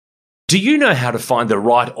Do you know how to find the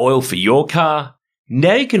right oil for your car?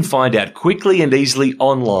 Now you can find out quickly and easily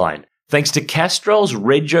online thanks to Castrol's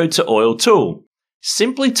Rego to Oil tool.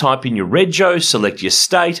 Simply type in your Rego, select your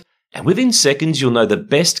state, and within seconds you'll know the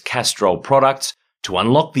best Castrol products to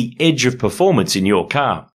unlock the edge of performance in your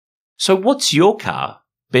car. So what's your car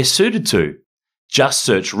best suited to? Just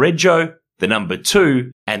search Rego, the number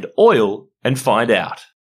 2, and oil and find out.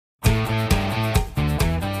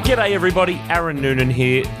 G'day everybody, Aaron Noonan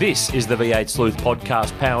here. This is the V8 Sleuth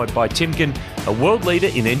podcast powered by Timken, a world leader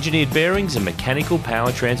in engineered bearings and mechanical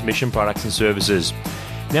power transmission products and services.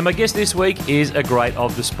 Now my guest this week is a great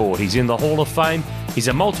of the sport. He's in the Hall of Fame, he's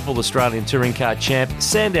a multiple Australian Touring Car champ,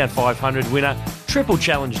 Sandown 500 winner, Triple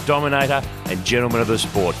Challenge dominator and gentleman of the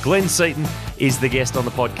sport. Glenn Seton is the guest on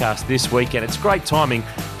the podcast this week, and it's great timing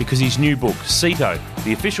because his new book, Seton,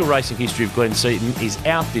 the official racing history of Glenn Seton, is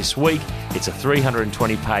out this week. It's a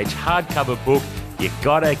 320-page hardcover book. You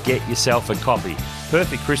gotta get yourself a copy.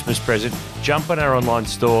 Perfect Christmas present. Jump on our online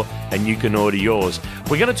store and you can order yours.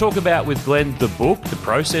 We're going to talk about with Glenn the book, the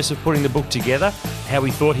process of putting the book together, how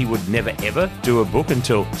he thought he would never ever do a book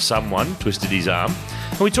until someone twisted his arm.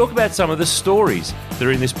 And we talk about some of the stories that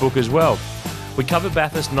are in this book as well. We cover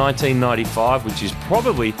Bathurst 1995, which is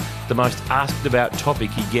probably the most asked about topic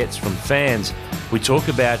he gets from fans. We talk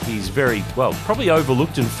about his very, probably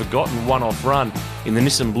overlooked and forgotten one-off run in the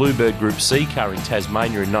Nissan Bluebird Group C car in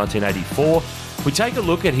Tasmania in 1984. We take a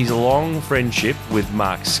look at his long friendship with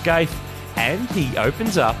Mark Scaife, and he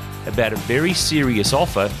opens up about a very serious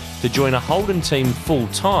offer to join a Holden team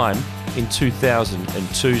full-time in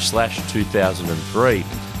 2002/2003.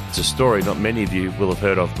 It's a story not many of you will have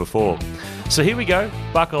heard of before. So here we go,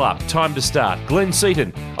 buckle up, time to start. Glenn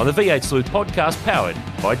Seton on the V8 Sleuth podcast powered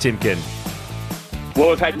by Timken. Well,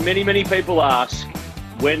 we've had many people ask,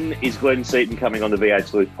 when is Glenn Seton coming on the V8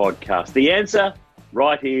 Sleuth podcast? The answer,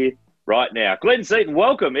 right here, right now. Glenn Seton,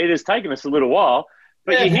 welcome. It has taken us a little while,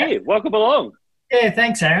 but you're here. Welcome along. Yeah,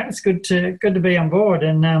 thanks, Aaron. It's good to be on board.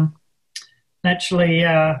 And naturally,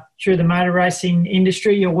 through the motor racing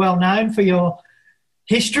industry, you're well known for your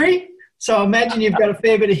history. So I imagine you've got a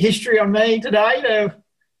fair bit of history on me today to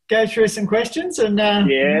go through some questions and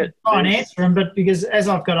try and answer them. But because as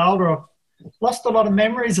I've got older, I've lost a lot of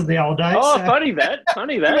memories of the old days. Oh, so funny that.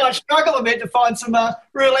 I struggle a bit to find some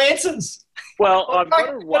real answers. Well,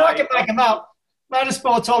 but I can make them up.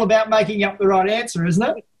 Motorsport's all about making up the right answer, isn't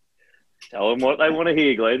it? Tell them what they want to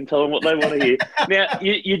hear, Glenn. Tell them what they want to hear. Now,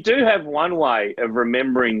 you do have one way of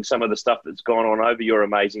remembering some of the stuff that's gone on over your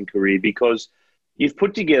amazing career, because you've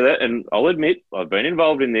put together, and I'll admit I've been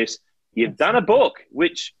involved in this, you've done a book,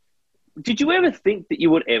 which, did you ever think that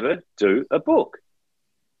you would ever do a book?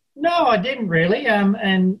 No, I didn't really.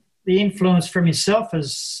 And the influence from yourself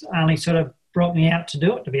has only sort of brought me out to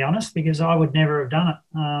do it, to be honest, because I would never have done it.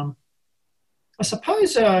 I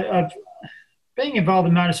suppose I've been involved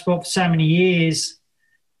in motorsport for so many years,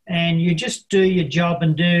 and you just do your job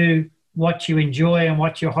and do what you enjoy and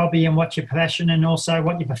what your hobby and what your passion and also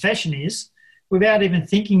what your profession is, without even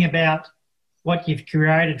thinking about what you've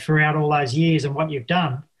created throughout all those years and what you've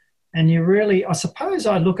done. And you really, I suppose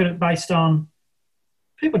I look at it based on,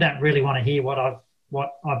 people don't really want to hear what I've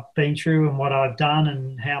been through and what I've done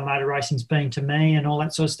and how motor racing's been to me and all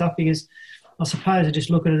that sort of stuff, because I suppose I just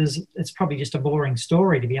look at it as it's probably just a boring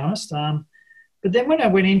story, to be honest. But then when I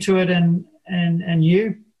went into it and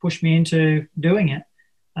you pushed me into doing it,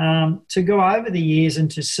 to go over the years and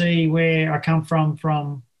to see where I come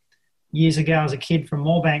from years ago as a kid from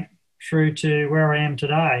Moorebank through to where I am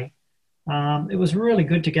today, it was really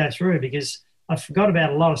good to go through, because I forgot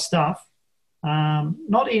about a lot of stuff.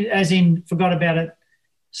 Not as in forgot about it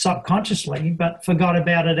subconsciously, but forgot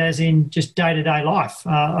about it as in just day-to-day life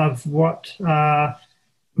of what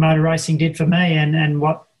motor racing did for me and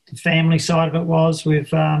what the family side of it was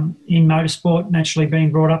with in motorsport, naturally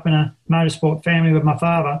being brought up in a motorsport family with my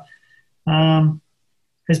father.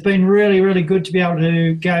 It's been really, really good to be able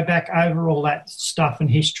to go back over all that stuff and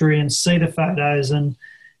history and see the photos and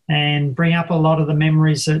bring up a lot of the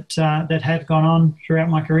memories that have gone on throughout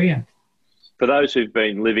my career. For those who've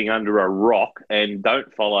been living under a rock and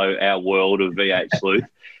don't follow our world of V8 Sleuth,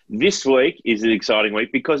 this week is an exciting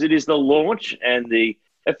week because it is the launch and the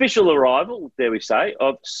official arrival, dare we say,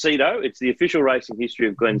 of Seton. It's the official racing history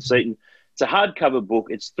of Glenn Seton. It's a hardcover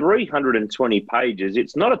book. It's 320 pages.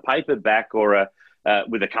 It's not a paperback or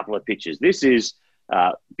with a couple of pictures. This is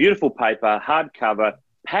beautiful paper, hardcover,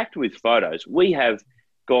 packed with photos. We have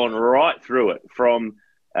gone right through it from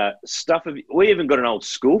stuff. We even got an old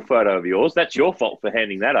school photo of yours. That's your fault for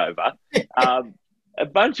handing that over. A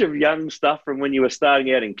bunch of young stuff from when you were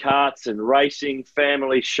starting out in karts and racing,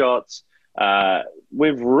 family shots,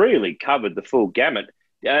 we've really covered the full gamut.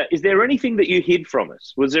 Is there anything that you hid from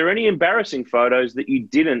us? Was there any embarrassing photos that you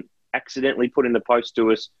didn't accidentally put in the post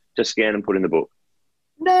to us to scan and put in the book?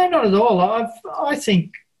 No, not at all. I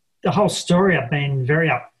think the whole story I've been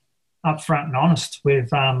very upfront and honest with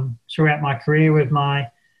throughout my career, with my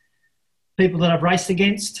people that I've raced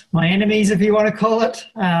against, my enemies, if you want to call it,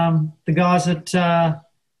 the guys that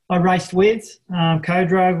I raced with,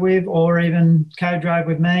 co-drove with, or even co-drove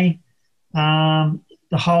with me.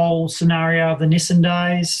 The whole scenario of the Nissan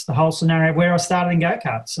days, the whole scenario where I started in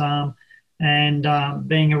go-karts, and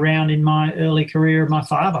being around in my early career of my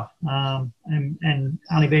father, and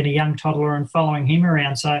only being a young toddler and following him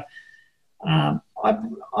around. So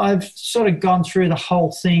I've sort of gone through the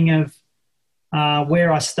whole thing of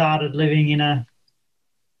where I started living in a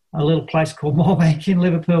little place called Moorebank in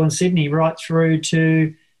Liverpool and Sydney, right through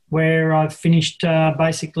to where I've finished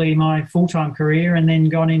basically my full-time career, and then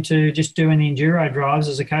gone into just doing the enduro drives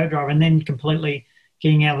as a co-driver, and then completely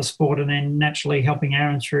getting out of the sport, and then naturally helping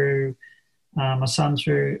Aaron through my son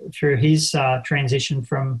through his transition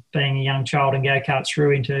from being a young child in go-karts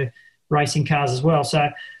through into racing cars as well. So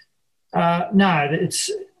no,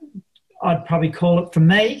 I'd probably call it, for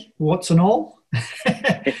me, warts and all.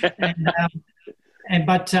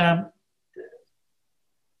 But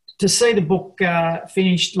to see the book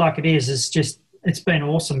finished like it is it's been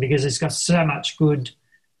awesome, because it's got so much good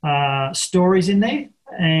stories in there,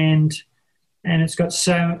 and it's got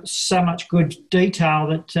so much good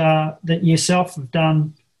detail that yourself have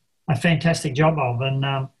done a fantastic job of, and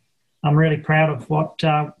I'm really proud of what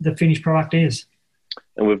the finished product is.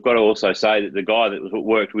 And we've got to also say that the guy that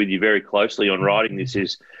worked with you very closely on writing this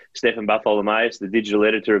is Stefan Bartholomaeus, the digital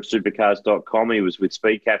editor of supercars.com. He was with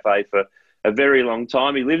Speed Cafe for a very long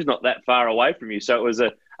time. He lives not that far away from you, so it was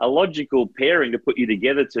a logical pairing to put you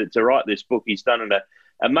together to write this book. He's done an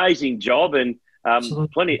amazing job, and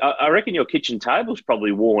plenty. I reckon your kitchen table's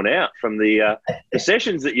probably worn out from the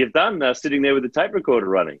sessions that you've done sitting there with the tape recorder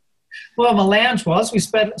running. Well, my lounge was. We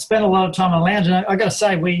spent a lot of time on the lounge, and I got to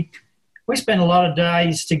say, we spent a lot of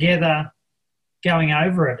days together going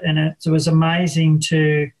over it, and it was amazing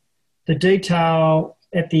to the detail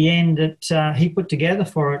at the end that he put together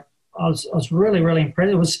for it. I was really, really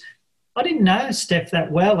impressed. I didn't know Steph that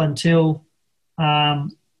well until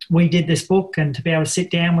we did this book, and to be able to sit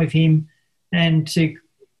down with him and to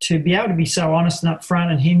be able to be so honest and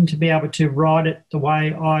upfront, and him to be able to write it the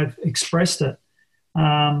way I've expressed it.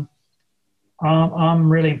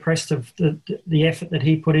 I'm really impressed of the effort that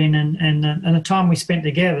he put in, and the time we spent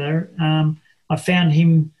together. I found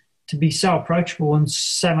him to be so approachable, and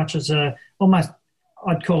so much as almost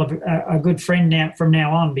I'd call a good friend now from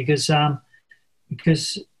now on, because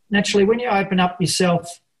naturally when you open up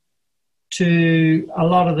yourself to a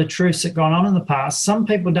lot of the truths that gone on in the past, some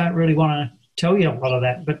people don't really want to tell you a lot of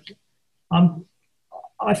that, but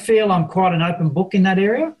I feel I'm quite an open book in that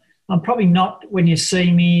area. I'm probably not when you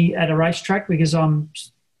see me at a racetrack, because I'm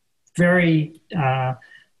very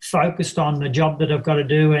focused on the job that I've got to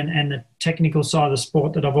do and the technical side of the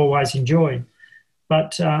sport that I've always enjoyed.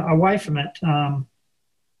 But away from it,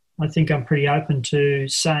 I think I'm pretty open to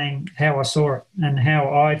saying how I saw it and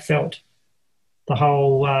how I felt the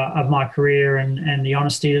whole of my career, and the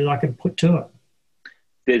honesty that I could put to it.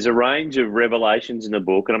 There's a range of revelations in the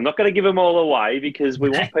book, and I'm not going to give them all away, because we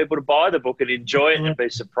want people to buy the book and enjoy it and be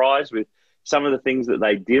surprised with some of the things that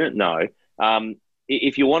they didn't know.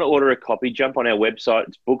 If you want to order a copy, jump on our website.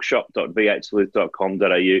 It's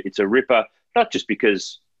bookshop.v8sleuth.com.au. It's a ripper, not just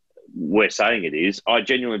because we're saying it is. I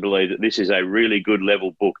genuinely believe that this is a really good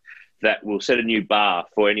level book that will set a new bar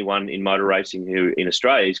for anyone in motor racing who in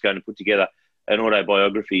Australia is going to put together an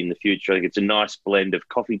autobiography in the future. I think it's a nice blend of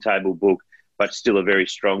coffee table book, but still a very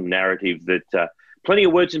strong narrative that plenty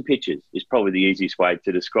of words and pictures is probably the easiest way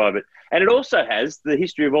to describe it. And it also has the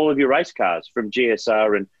history of all of your race cars from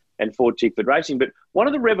GSR and Ford Tickford Racing. But one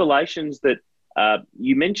of the revelations that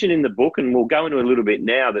you mentioned in the book, and we'll go into a little bit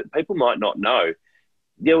now, that people might not know,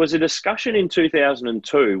 there was a discussion in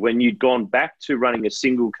 2002 when you'd gone back to running a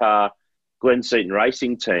single car Glen Seton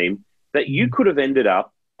Racing team, that you could have ended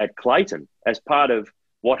up at Clayton as part of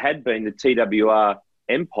what had been the TWR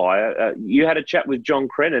empire. You had a chat with John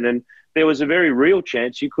Crennan, and there was a very real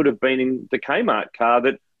chance you could have been in the Kmart car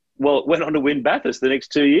that, well, went on to win Bathurst the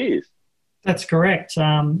next 2 years. That's correct.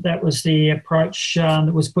 That was the approach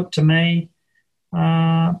that was put to me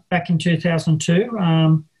back in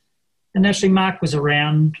 2002. And actually Mark was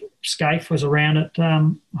around, Scaife was around at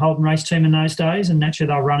Holden Race Team in those days, and naturally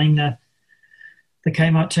they were running the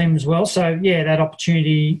Kmart team as well. So, yeah, that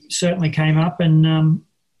opportunity certainly came up, and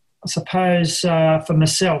I suppose for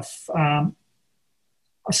myself, I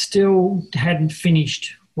I still hadn't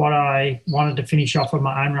finished what I wanted to finish off with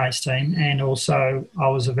my own race team, and also I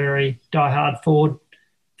was a very diehard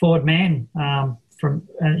Ford man from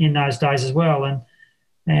in those days as well.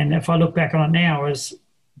 And if I look back on it now,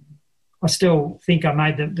 I still think I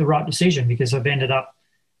made the right decision, because I've ended up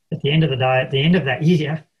at the end of the day, at the end of that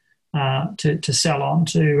year, to sell on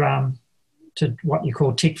to what you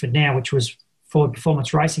call Tickford now, which was Ford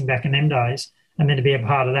Performance Racing back in them days, and then to be a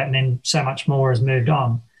part of that, and then so much more has moved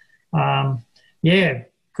on.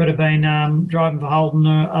 Could have been driving for Holden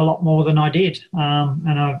a lot more than I did.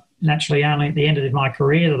 And I naturally only at the end of my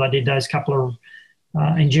career that I did those couple of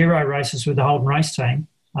enduro races with the Holden race team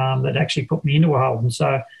that actually put me into a Holden.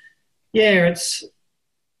 So, yeah, it's,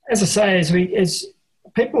 as I say, as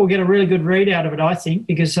people will get a really good read out of it, I think,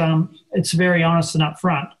 because it's very honest and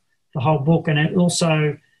upfront, the whole book, and it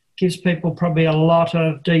also gives people probably a lot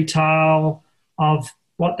of detail of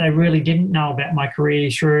what they really didn't know about my career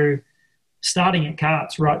through starting at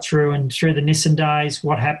karts right through and through the Nissan days,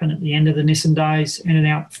 what happened at the end of the Nissan days, in and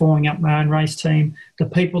out forming up my own race team, the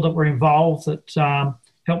people that were involved that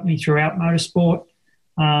helped me throughout motorsport.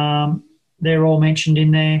 They're all mentioned in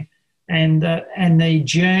there. And the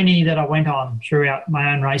journey that I went on throughout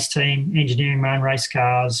my own race team, engineering my own race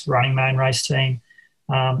cars, running my own race team,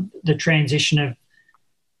 the transition of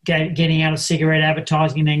getting out of cigarette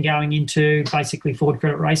advertising and then going into basically Ford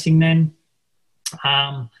Credit Racing then.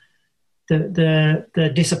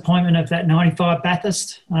 The disappointment of that 95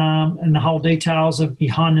 Bathurst and the whole details of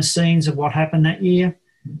behind the scenes of what happened that year.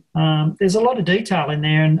 There's a lot of detail in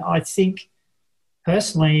there, and I think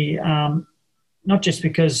personally, not just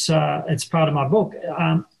because it's part of my book,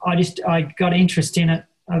 I got interest in it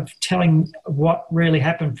of telling what really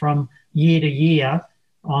happened from year to year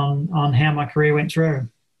on how my career went through.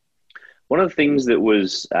 One of the things that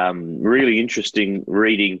was really interesting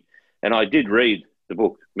reading, and I did read the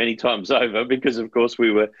book many times over because, of course,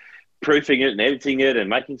 we were proofing it and editing it and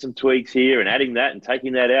making some tweaks here and adding that and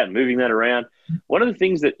taking that out and moving that around. One of the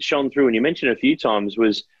things that shone through, and you mentioned a few times,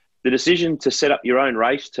 was the decision to set up your own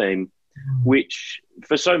race team, which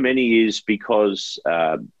for so many is because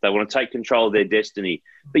they want to take control of their destiny.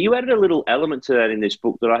 But you added a little element to that in this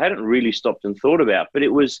book that I hadn't really stopped and thought about, but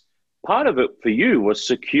it was part of it for you was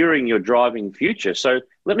securing your driving future. So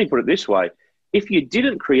let me put it this way. If you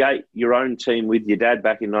didn't create your own team with your dad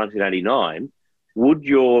back in 1989, would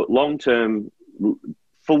your long-term,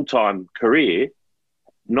 full-time career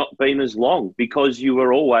not been as long because you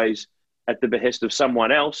were always at the behest of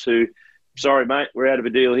someone else who, sorry, mate, we're out of a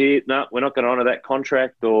deal here. No, we're not going to honour that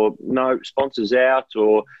contract, or no, sponsor's out,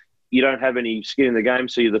 or you don't have any skin in the game,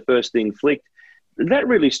 so you're the first thing flicked. That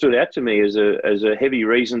really stood out to me as a heavy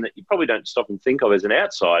reason that you probably don't stop and think of as an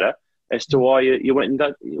outsider as to why you went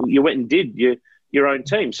and did your own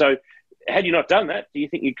team. So had you not done that, do you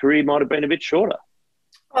think your career might have been a bit shorter?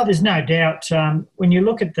 Oh, there's no doubt. When you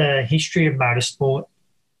look at the history of motorsport,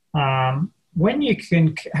 when you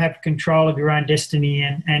can have control of your own destiny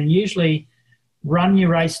and usually run your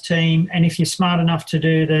race team, and if you're smart enough to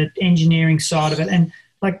do the engineering side of it, and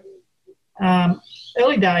like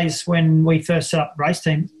early days when we first set up race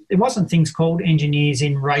team, there wasn't things called engineers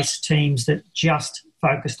in race teams that just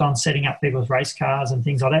focused on setting up people's race cars and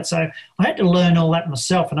things like that. So I had to learn all that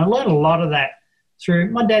myself, and I learned a lot of that through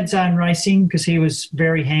my dad's own racing because he was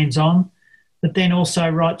very hands-on, but then also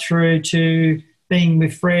right through to being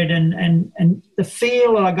with Fred and the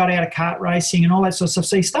feel that I got out of kart racing and all that sort of stuff.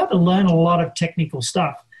 So you start to learn a lot of technical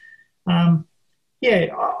stuff. I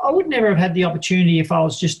would never have had the opportunity if I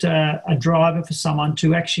was just a driver for someone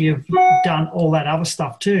to actually have done all that other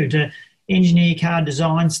stuff too, to engineer car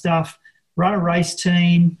design stuff, run a race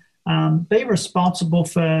team, be responsible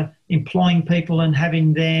for employing people and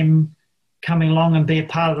having them coming along and be a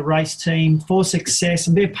part of the race team for success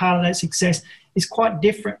and be a part of that success is quite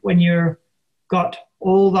different when you've got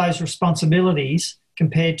all those responsibilities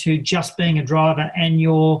compared to just being a driver, and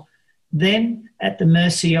you're then at the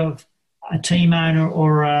mercy of a team owner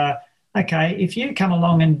or if you come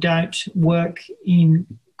along and don't work in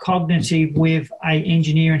cognitive with an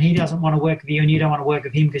engineer and he doesn't want to work with you and you don't want to work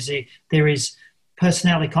with him because there is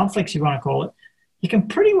personality conflicts, you want to call it, you can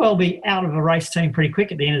pretty well be out of a race team pretty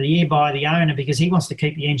quick at the end of the year by the owner because he wants to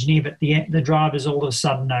keep the engineer, but the driver's all of a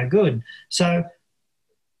sudden no good. So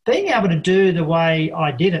being able to do the way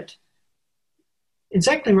I did it,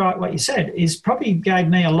 exactly right what you said, is probably gave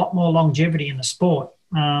me a lot more longevity in the sport.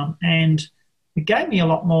 And it gave me a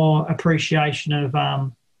lot more appreciation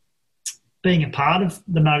of being a part of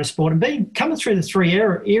the motorsport and coming through the three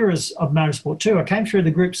eras of motorsport too. I came through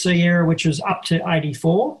the Group C era, which was up to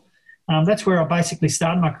 84. That's where I basically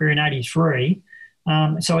started my career in 83.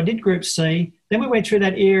 So I did Group C. then we went through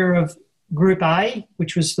that era of Group A,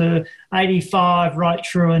 which was the 85 right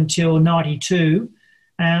through until 92.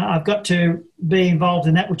 I've got to be involved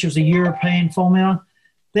in that, which was a European formula.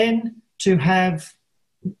 Then to have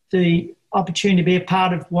the opportunity to be a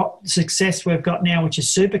part of what success we've got now, which is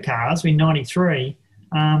supercars in 93.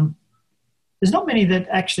 There's not many that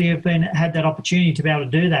actually have had that opportunity to be able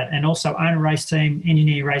to do that, and also own a race team,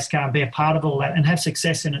 engineer a race car, and be a part of all that and have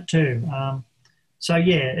success in it too. So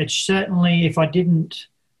yeah, it's certainly, if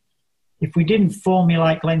we didn't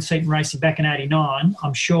formulate Glenn Seton Racing back in 89,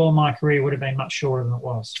 I'm sure my career would have been much shorter than it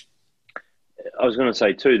was. I was going to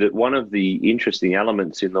say too that one of the interesting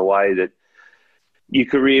elements in the way that your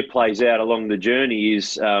career plays out along the journey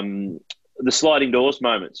is the sliding doors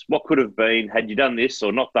moments. What could have been had you done this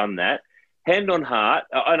or not done that? Hand on heart.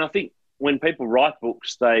 And I think when people write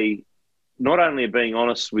books, they not only are being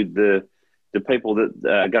honest with the people that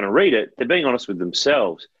are going to read it, they're being honest with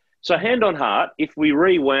themselves. So hand on heart, if we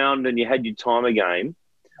rewound and you had your time again,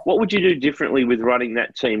 what would you do differently with running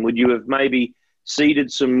that team? Would you have maybe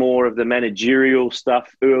seeded some more of the managerial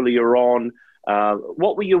stuff earlier on?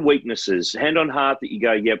 What were your weaknesses? Hand on heart that you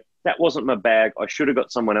go, yep, that wasn't my bag. I should have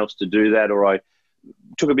got someone else to do that, or I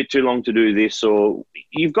took a bit too long to do this, or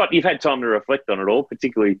you've had time to reflect on it all,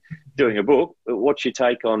 particularly doing a book. What's your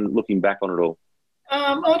take on looking back on it all?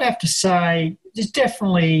 I'd have to say there's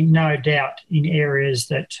definitely no doubt in areas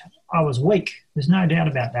that I was weak. There's no doubt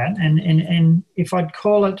about that. And if I'd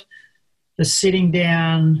call it the sitting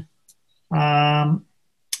down,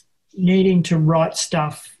 needing to write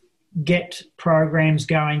stuff, get programs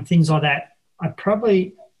going, things like that, I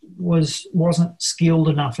probably wasn't skilled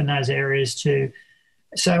enough in those areas to.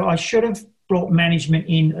 So I should have brought management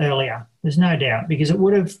in earlier. There's no doubt, because it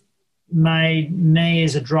would have made me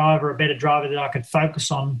as a driver a better driver, that I could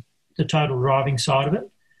focus on the total driving side of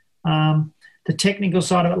it. The technical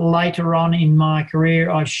side of it later on in my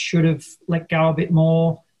career, I should have let go a bit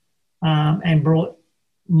more and brought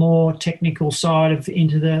more technical side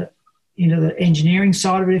into the engineering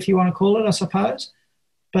side of it, if you want to call it, I suppose.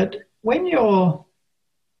 But when you're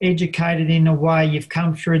educated in a way, you've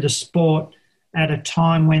come through the sport at a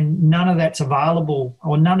time when none of that's available,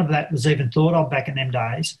 or none of that was even thought of back in them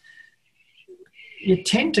days, you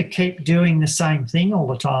tend to keep doing the same thing all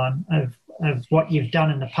the time of what you've done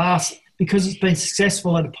in the past, because it's been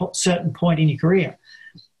successful at a certain point in your career.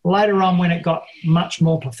 Later on, when it got much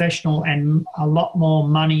more professional and a lot more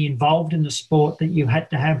money involved in the sport that you had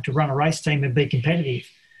to have to run a race team and be competitive,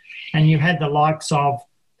 and you had the likes of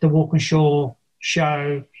the Walkinshaw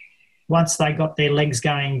show, once they got their legs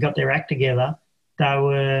going and got their act together, they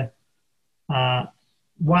were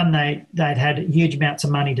they'd had huge amounts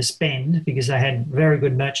of money to spend, because they had very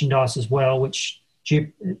good merchandise as well, which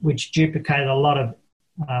duplicated a lot of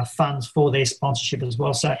funds for their sponsorship as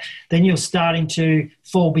well. So then you're starting to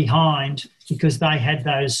fall behind, because they had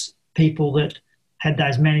those people that had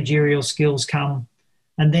those managerial skills come.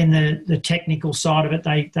 And then the technical side of it,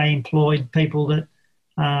 they employed people that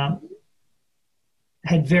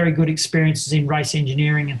had very good experiences in race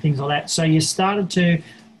engineering and things like that. So you started to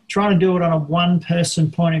try to do it on a one-person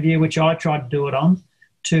point of view, which I tried to do it on,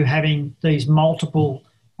 to having these multiple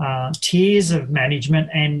tiers of management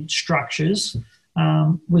and structures.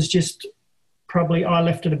 Was just probably, I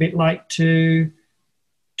left it a bit late to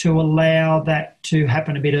allow that to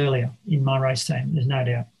happen a bit earlier in my race team. There's no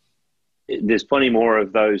doubt. There's plenty more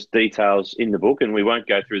of those details in the book, and we won't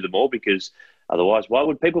go through them all, because otherwise, why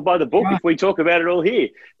would people buy the book if we talk about it all here?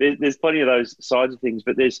 There's plenty of those sides of things,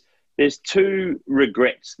 but there's two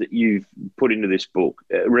regrets that you've put into this book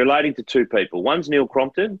relating to two people. One's Neil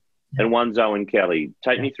Crompton and one's Owen Kelly.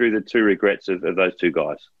 Take me through the two regrets of those two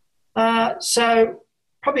guys. So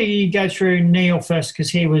probably go through Neil first, because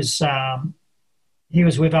he was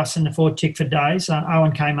with us in the Ford Tickford days.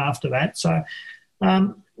 Owen came after that. So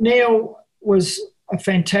Neil was a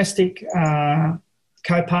fantastic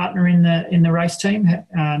co-partner in the race team.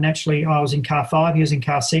 Naturally, I was in car 5, he was in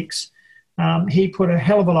car 6. He put a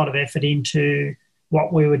hell of a lot of effort into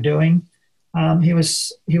what we were doing. He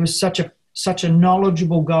was such a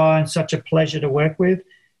knowledgeable guy and such a pleasure to work with.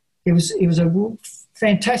 He was a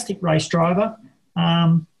fantastic race driver,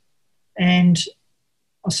 and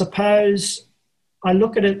I suppose I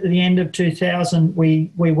look at it at the end of 2000,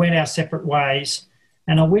 we went our separate ways,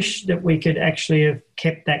 and I wish that we could actually have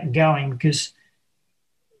kept that going, because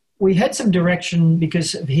we had some direction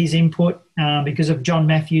because of his input, because of John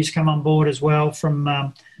Matthews come on board as well from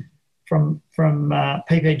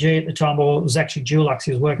PPG at the time, or it was actually Dulux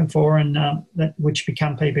he was working for, and which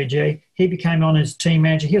became PPG. He became on as team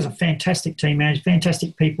manager. He was a fantastic team manager,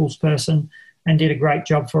 fantastic people's person, and did a great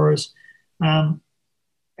job for us.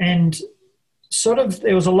 And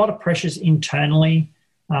there was a lot of pressures internally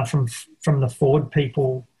from the Ford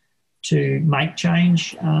people to make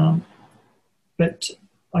change. But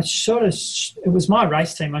it was my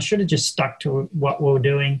race team. I should have just stuck to what we were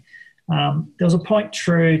doing. There was a point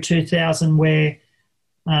through 2000 where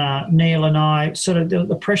Neil and I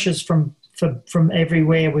the pressures from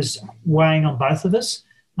everywhere was weighing on both of us.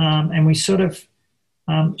 And we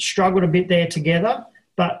struggled a bit there together,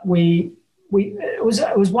 but it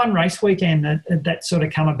was one race weekend that sort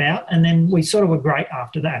of come about, and then we sort of were great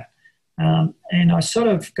after that. And I sort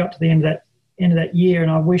of got to the end of that year,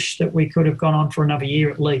 and I wish that we could have gone on for another year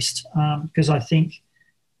at least, because I think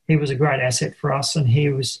he was a great asset for us, and he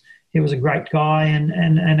was a great guy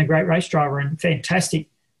and a great race driver, and fantastic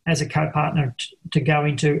as a co-partner to go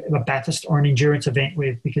into a Bathurst or an endurance event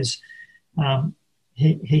with, because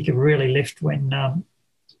he could really lift when the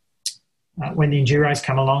enduros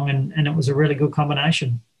come along, and it was a really good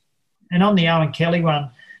combination. And on the Owen Kelly one,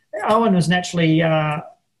 Owen was naturally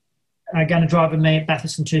going to drive with me at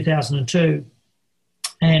Bathurst in 2002.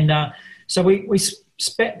 And so we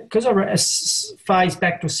spent, because I phased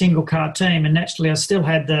back to a single car team, and naturally I still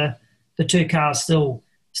had the two cars still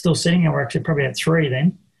sitting there. We actually probably had three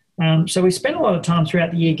then. So we spent a lot of time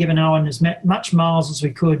throughout the year giving Owen as much miles as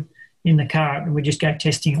we could in the car, and we'd just go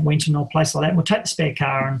testing at Winton or a place like that. And we'd take the spare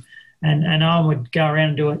car and Owen would go around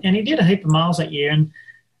and do it. And he did a heap of miles that year, and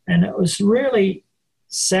it was really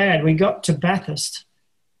sad. We got to Bathurst,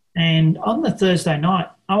 and on the Thursday night,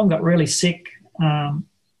 Owen got really sick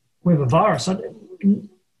with a virus. At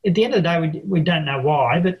the end of the day, we don't know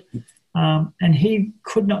why, but and he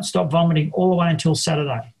could not stop vomiting all the way until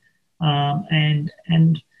Saturday. And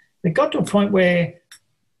it got to a point where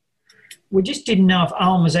we just didn't know if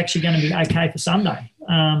Owen was actually going to be okay for Sunday.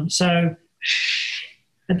 So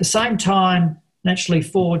at the same time, naturally,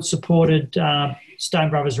 Ford supported Stone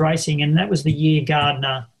Brothers Racing, and that was the year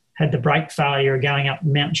Gardner had the brake failure going up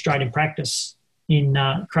Mountain Straight in practice in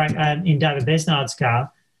David Besnard's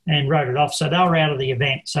car and wrote it off. So they were out of the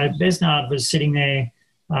event. So Besnard was sitting there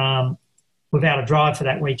without a drive for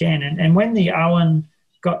that weekend. And when the Owen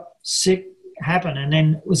got sick happened, and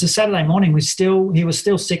then it was a Saturday morning, he was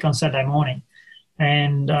still sick on Saturday morning.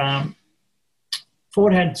 And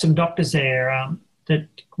Ford had some doctors there that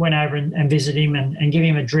went over and visited him and give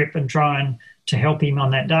him a drip and try to help him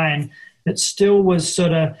on that day. And it still was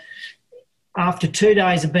sort of, after 2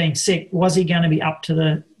 days of being sick, was he going to be up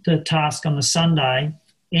to the task on the Sunday,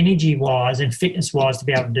 energy-wise and fitness-wise, to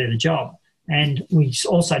be able to do the job? And we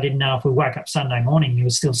also didn't know if we woke up Sunday morning, he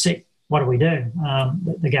was still sick. What do we do?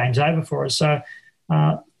 The game's over for us. So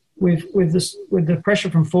with the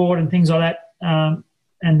pressure from Ford and things like that,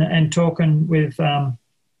 and talking with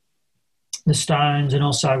the Stones and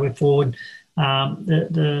also with Ford,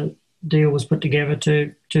 the deal was put together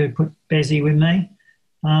to put Bezzy with me.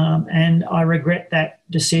 And I regret that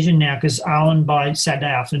decision now, because Owen by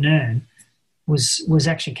Saturday afternoon was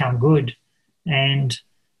actually come good. And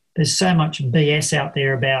there's so much BS out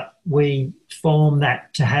there about we form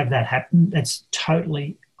that to have that happen. That's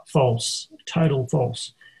totally false, total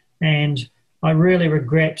false. And I really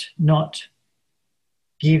regret not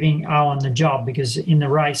giving Owen the job, because in the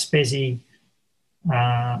race, Bezzy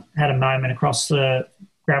had a moment across the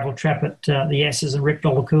gravel trap at the S's and ripped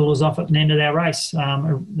all the coolers off at the end of our race. The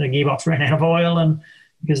gearbox ran out of oil, and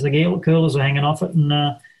because the coolers were hanging off it.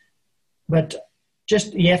 But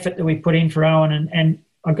just the effort that we put in for Owen, and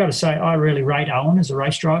I've got to say, I really rate Owen as a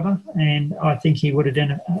race driver, and I think he would have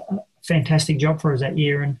done a fantastic job for us that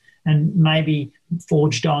year, and maybe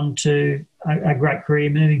forged on to a great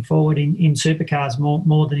career moving forward in supercars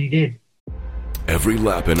more than he did. Every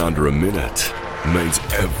lap in under a minute means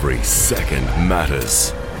every second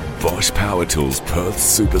matters. Bosch Power Tools Perth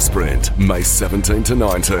Super Sprint, May 17 to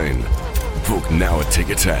 19. Book now at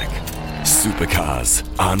Ticketek. Supercars,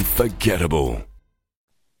 unforgettable.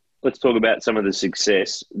 Let's talk about some of the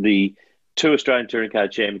success. The 2 Australian Touring Car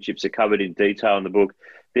Championships are covered in detail in the book.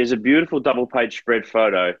 There's a beautiful double-page spread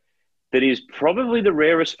photo that is probably the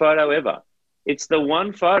rarest photo ever. It's the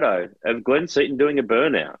one photo of Glenn Seton doing a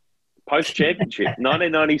burnout, post-championship,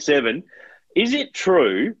 1997. Is it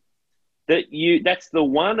true that that's the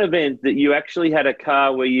one event that you actually had a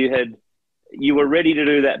car where you were ready to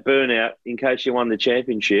do that burnout in case you won the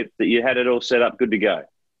championship, that you had it all set up, good to go?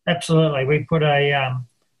 Absolutely. We put a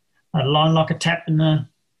line locker tap in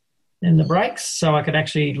the brakes, so I could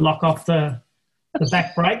actually lock off the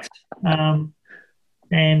back brakes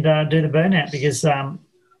and do the burnout, because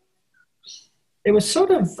it was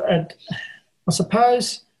sort of, I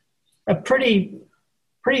suppose, a pretty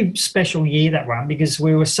special year, that one, because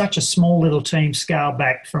we were such a small little team, scaled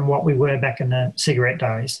back from what we were back in the cigarette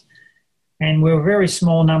days. and we were a very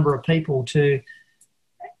small number of people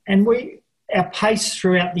our pace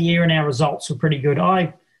throughout the year and our results were pretty good.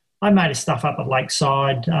 I made a stuff up at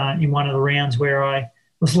Lakeside in one of the rounds where I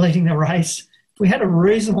was leading the race. We had a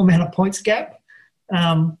reasonable amount of points gap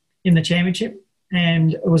in the championship,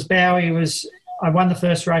 and it was Bowie. I won the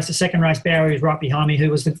first race. The second race, Bowie was right behind me, who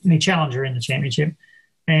was the challenger in the championship.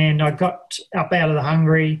 And I got up out of the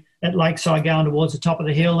Hungary at Lakeside going towards the top of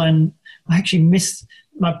the hill, and I actually missed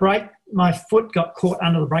my brake. My foot got caught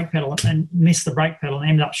under the brake pedal and missed the brake pedal and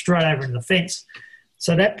ended up straight over into the fence.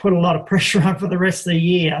 So that put a lot of pressure on for the rest of the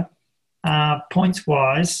year,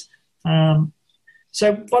 points-wise.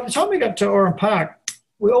 So by the time we got to Oran Park,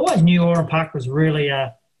 we always knew Oran Park was really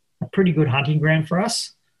a pretty good hunting ground for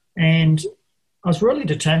us. And I was really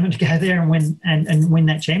determined to go there and win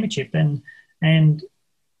that championship. And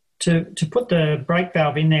to put the brake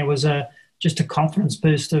valve in there was just a confidence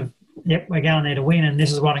boost of, yep, we're going there to win, and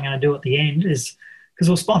this is what I'm going to do at the end. Is because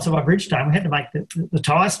we're sponsored by Bridgestone, we had to make the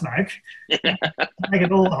tyre smoke, make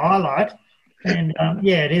it all the highlight. And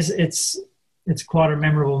it's quite a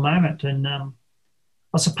memorable moment. And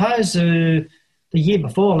I suppose the year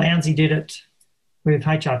before, Lowndesy did it with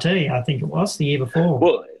HRT. I think it was the year before.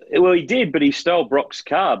 Well, he did, but he stole Brock's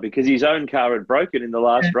car because his own car had broken in the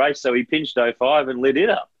last race, so he pinched 05 and lit it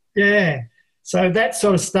up. Yeah. So that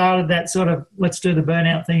sort of started that sort of let's do the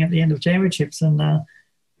burnout thing at the end of championships. And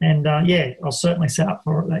I'll certainly set up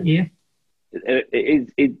for it that year.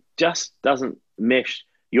 It just doesn't mesh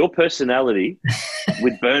your personality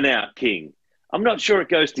with Burnout King. I'm not sure it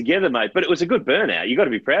goes together, mate, but it was a good burnout. You got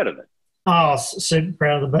to be proud of it. Oh, super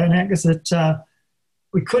proud of the burnout because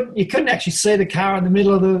you couldn't actually see the car in the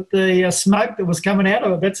middle of the smoke that was coming out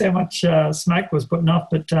of it. That's how much smoke was putting off.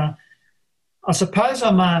 But I suppose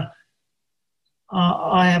I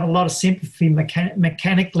have a lot of sympathy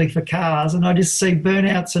mechanically for cars, and I just see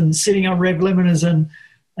burnouts and sitting on rev limiters and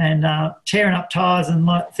tearing up tyres and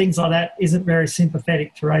things like that isn't very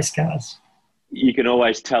sympathetic to race cars. You can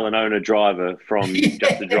always tell an owner-driver from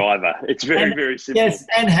just a driver. It's very simple. Yes,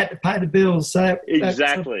 and had to pay the bills. So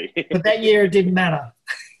exactly. But that year it didn't matter.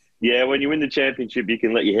 Yeah, when you win the championship, you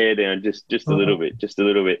can let your hair down just a little bit,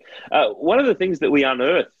 One of the things that we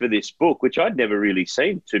unearthed for this book, which I'd never really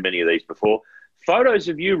seen too many of these before, photos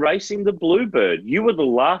of you racing the Bluebird. You were the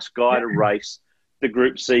last guy to race the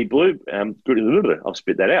Group C I'll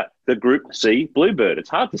spit that out. The Group C Bluebird. It's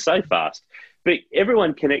hard to say fast. But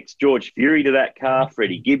everyone connects George Fury to that car,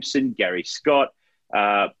 Freddie Gibson, Gary Scott.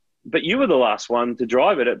 But you were the last one to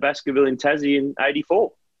drive it at Baskerville in Tassie in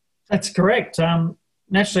 84. That's correct.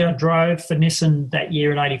 Naturally, I drove for Nissan that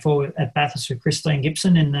year in 84 at Bathurst with Christine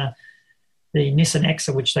Gibson in the Nissan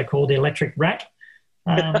Exa, which they call the electric rat.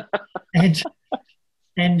 And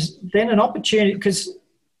then an opportunity, because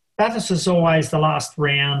Bathurst is always the last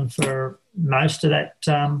round for most of that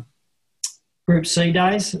Group C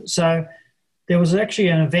days. So there was actually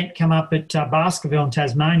an event come up at Baskerville in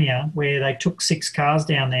Tasmania where they took 6 cars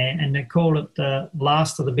down there and they called it the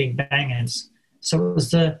last of the big bangers. So it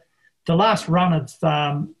was the last run of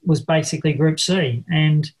was basically Group C.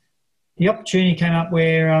 And the opportunity came up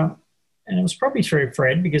where, and it was probably through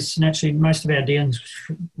Fred, because naturally most of our dealings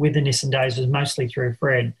with the Nissan days was mostly through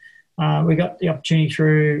Fred. We got the opportunity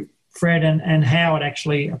through Fred and Howard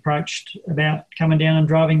actually approached about coming down and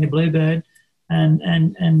driving the Bluebird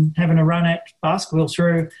and having a run at Baskerville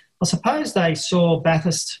through. I suppose they saw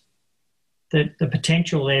Bathurst, the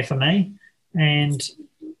potential there for me, and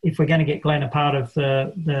if we're going to get Glenn a part of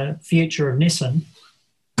the future of Nissan,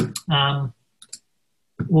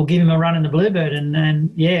 we'll give him a run in the Bluebird. And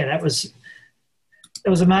that was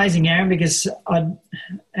amazing, Aaron, because and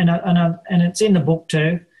it's in the book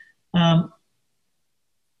too.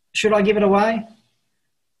 Should I give it away?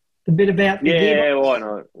 The bit about the gearbox? Why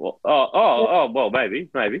not? Well, maybe.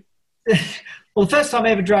 Well, the first time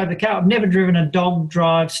I ever drove the car, I've never driven a dog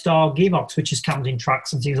drive style gearbox, which just comes in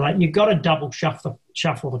trucks and things like that. You've got to double shuffle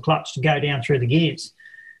the clutch to go down through the gears.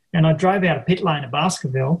 And I drove out of pit lane at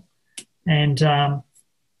Baskerville and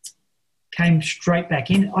came straight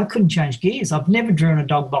back in. I couldn't change gears. I've never driven a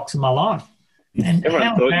dog box in my life. And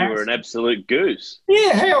everyone thought you were an absolute goose.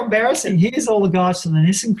 Yeah, how embarrassing. Here's all the guys from the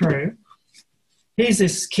Nissan crew. Here's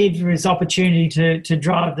this kid for his opportunity to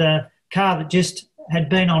drive the car that just had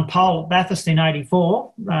been on pole at Bathurst in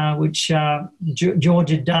 84, which George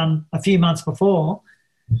had done a few months before,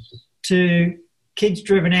 to kids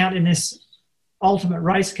driven out in this ultimate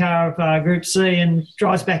race car of Group C and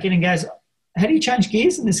drives back in and goes, how do you change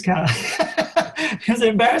gears in this car? It was an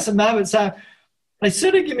embarrassing moment. So they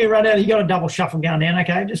sort of give me a run out. You got a double shuffle going down.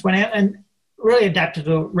 Okay, just went out and really adapted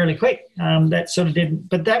to it really quick. That sort of didn't.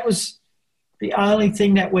 But that was the only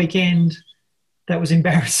thing that weekend that was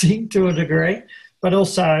embarrassing to a degree, but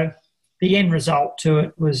also the end result to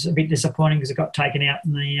it was a bit disappointing because it got taken out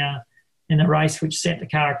in the race, which sent the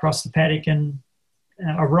car across the paddock, and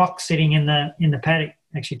a rock sitting in the paddock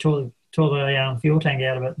actually tore the fuel tank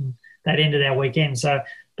out of it, and that ended our weekend. So,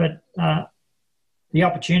 but the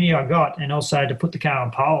opportunity I got, and also to put the car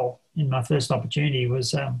on pole in my first opportunity,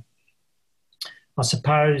 was, I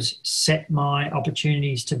suppose, set my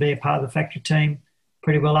opportunities to be a part of the factory team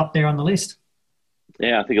pretty well up there on the list.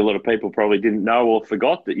 Yeah, I think a lot of people probably didn't know or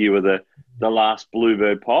forgot that you were the last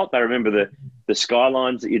Bluebird pilot. They remember the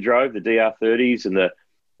Skylines that you drove, the DR30s and the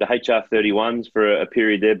HR31s for a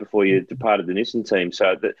period there before you departed the Nissan team.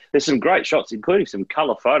 So there's some great shots, including some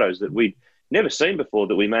colour photos that we'd never seen before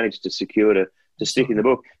that we managed to secure to stick in the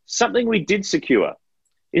book. Something we did secure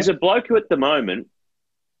is a bloke who at the moment,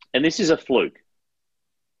 and this is a fluke,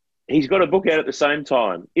 he's got a book out at the same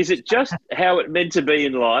time. Is it just how it meant to be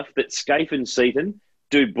in life that Scaife and Seton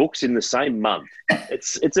do books in the same month?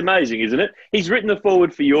 It's amazing, isn't it? He's written the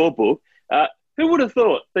foreword for your book. Who would have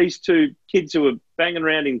thought these two kids who were banging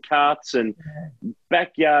around in carts and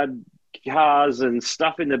backyard cars and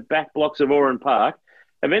stuff in the back blocks of Oran Park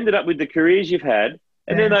have ended up with the careers you've had,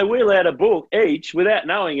 and then they wheel out a book each without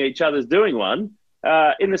knowing each other's doing one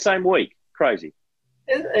in the same week? Crazy.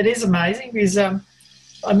 It is amazing because I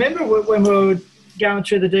remember when we were going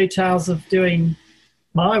through the details of doing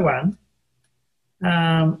my one,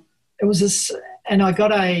 it was and I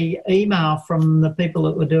got a email from the people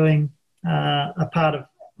that were doing a part of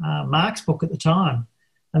Mark's book at the time,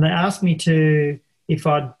 and they asked me if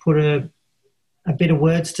I'd put a bit of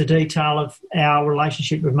words to detail of our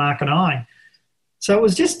relationship with Mark and I. So it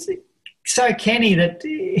was just so canny that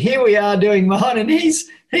here we are doing mine, and he's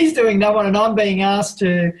doing that one, and I'm being asked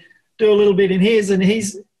to do a little bit in his, and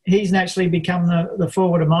he's naturally become the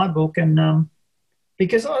forward of my book. And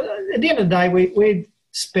because at the end of the day, we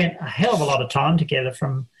spent a hell of a lot of time together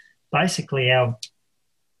from basically our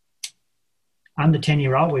under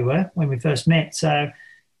 10-year-old we were when we first met. So,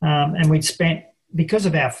 and we'd spent, because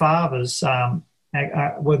of our fathers,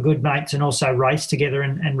 were good mates and also raced together,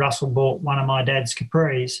 and Russell bought one of my dad's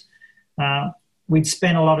Capris. We'd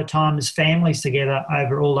spent a lot of time as families together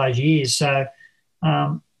over all those years. So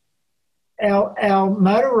our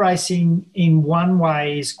motor racing in one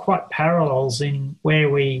way is quite parallels in where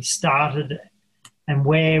we started and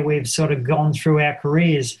where we've sort of gone through our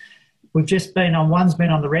careers. We've just one's been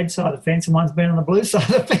on the red side of the fence and one's been on the blue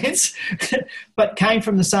side of the fence, but came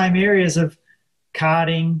from the same areas of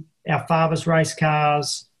karting, our father's race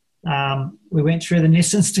cars. We went through the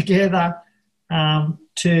Nissans together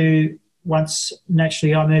to once,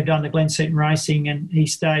 naturally, I moved on to Glen Seton Racing, and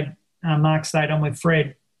Mark stayed on with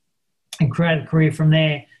Fred and created a career from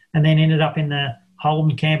there, and then ended up in the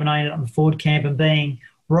Holden camp, and I ended up in the Ford camp, and being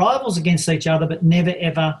rivals against each other, but never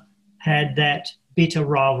ever had that bitter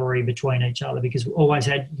rivalry between each other, because we always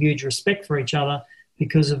had huge respect for each other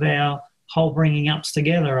because of our whole bringing ups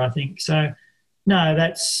together, I think. So, no,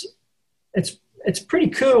 it's pretty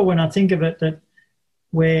cool when I think of it, that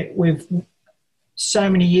we've so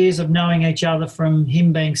many years of knowing each other, from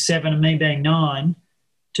him being 7 and me being 9,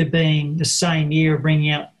 to being the same year of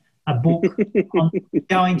bringing out a book on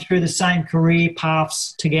going through the same career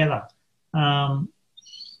paths together.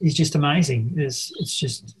 Is just amazing. It's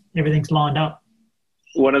just everything's lined up.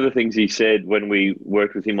 One of the things he said when we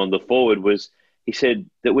worked with him on the forward was, he said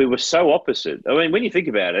that we were so opposite. I mean, when you think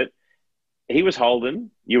about it, he was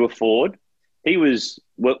Holden, you were Ford. He was,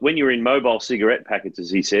 when you were in mobile cigarette packets,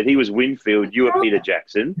 as he said, he was Winfield, you were Peter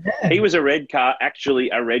Jackson. Yeah. He was a red car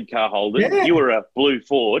Holden. Yeah. You were a blue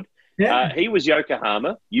Ford. Yeah. He was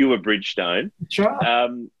Yokohama, you were Bridgestone. That's right.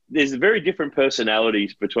 There's very different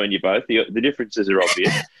personalities between you both. The differences are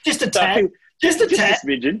obvious. Just a tad. Just a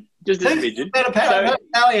smidgen. Just a smidgen. Better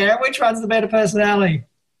personality, Which one's the better personality?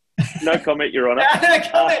 No comment, Your Honour. No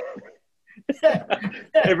comment.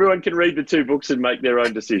 Everyone can read the two books and make their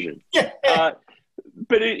own decision. Yeah.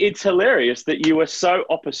 But it's hilarious that you were so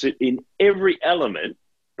opposite in every element,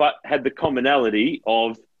 but had the commonality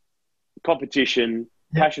of competition,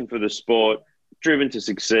 passion for the sport, driven to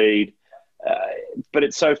succeed. But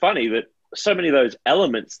it's so funny that so many of those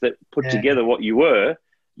elements that put together what you were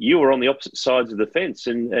on the opposite sides of the fence,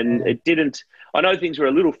 and it didn't. I know things were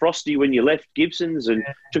a little frosty when you left Gibson's, and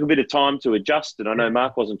took a bit of time to adjust, and I know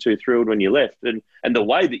Mark wasn't too thrilled when you left, and the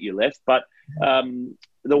way that you left, but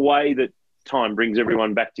the way that time brings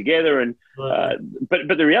everyone back together, and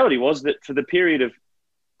but the reality was that for the period of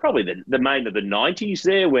probably the main of the 90s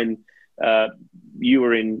there, when you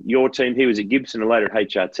were in your team, he was at Gibson and later at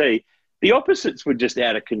HRT, the opposites were just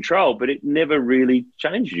out of control, but it never really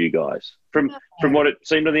changed you guys from what it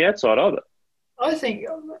seemed on the outside either. I think,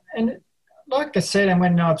 and like I said, and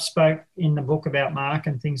when I've spoke in the book about Mark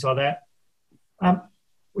and things like that,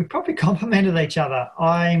 we probably complemented each other.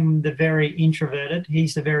 I'm the very introverted,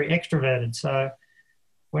 he's the very extroverted. So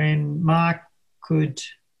when Mark could,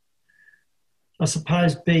 I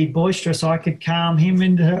suppose, be boisterous, I could calm him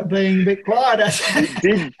into being a bit quieter.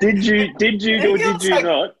 Did you or did you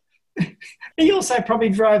not? He also probably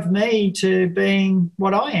drove me to being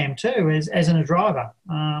what I am too, as a driver.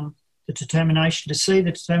 The determination, to see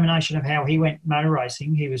the determination of how he went motor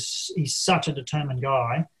racing. He's such a determined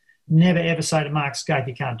guy. Never ever say to Mark Scape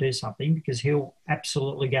you can't do something, because he'll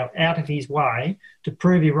absolutely go out of his way to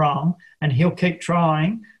prove you wrong, and he'll keep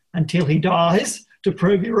trying until he dies to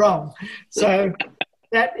prove you wrong. So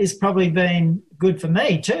that has probably been good for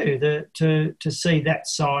me too, to see that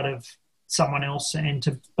side of someone else.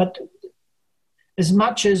 But as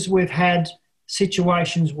much as we've had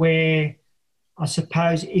situations where I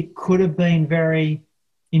suppose it could have been very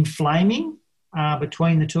inflaming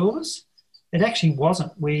between the two of us, it actually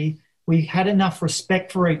wasn't. We had enough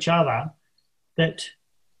respect for each other that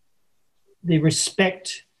the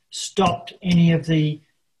respect stopped any of the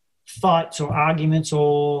fights or arguments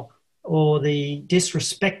or the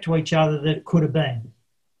disrespect to each other that it could have been.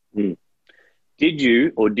 Mm. Did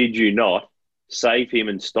you or did you not save him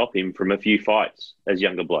and stop him from a few fights as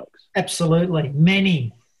younger blokes? Absolutely.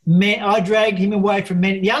 Many. I dragged him away from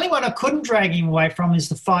many. The only one I couldn't drag him away from is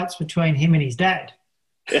the fights between him and his dad.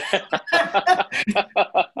 You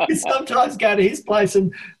sometimes go to his place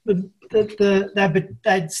and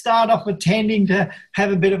they'd start off pretending to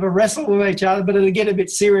have a bit of a wrestle with each other, but it'd get a bit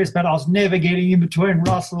serious. But I was never getting in between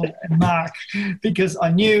Russell and Mark, because I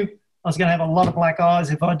knew I was going to have a lot of black eyes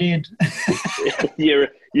if I did.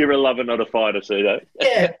 You're a lover, not a fighter, Seton.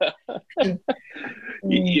 Yeah.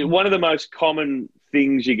 One of the most common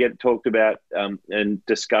things you get talked about and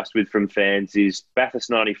discussed with from fans is Bathurst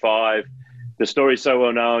 95. The story's so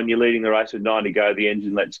well known. You're leading the race with 9 to go. The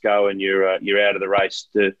engine lets go, and you're out of the race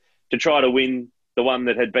to try to win the one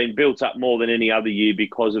that had been built up more than any other year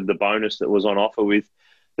because of the bonus that was on offer with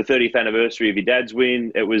the 30th anniversary of your dad's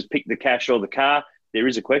win. It was pick the cash or the car. There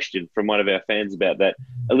is a question from one of our fans about that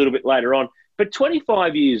a little bit later on. But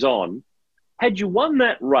 25 years on, had you won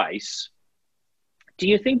that race, do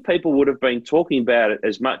you think people would have been talking about it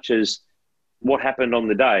as much as what happened on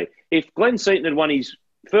the day? If Glenn Seton had won his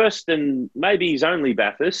first and maybe his only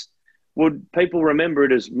Bathurst, would people remember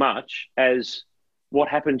it as much as what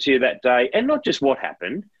happened to you that day? And not just what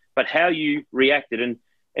happened, but how you reacted. And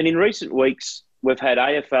in recent weeks, we've had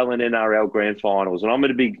AFL and NRL grand finals, and I'm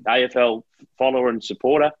a big AFL follower and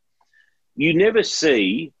supporter. You never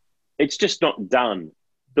see, it's just not done.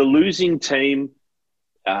 The losing team,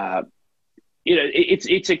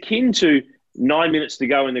 it's akin to 9 minutes to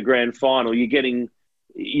go in the grand final.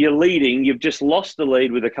 You're leading, you've just lost the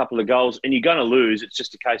lead with a couple of goals, and you're going to lose. It's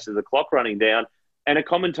just a case of the clock running down, and a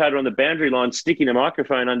commentator on the boundary line sticking a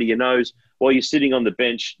microphone under your nose while you're sitting on the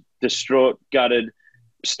bench, distraught, gutted,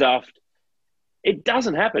 stuffed. It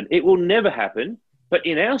doesn't happen. It will never happen. But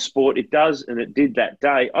in our sport, it does, and it did that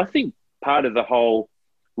day. I think part of the whole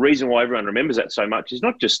reason why everyone remembers that so much is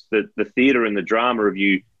not just the theatre and the drama of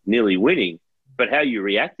you nearly winning, but how you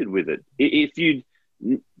reacted with it. If you'd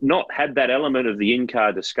not had that element of the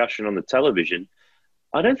in-car discussion on the television,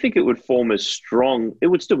 I don't think it would form as strong. It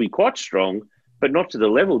would still be quite strong, but not to the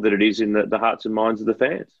level that it is in the hearts and minds of the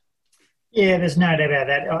fans. Yeah, there's no doubt about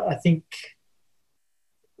that. I think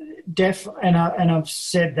and I've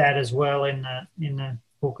said that as well in the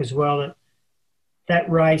book as well, that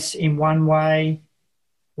race in one way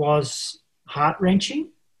was heart-wrenching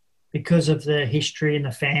because of the history and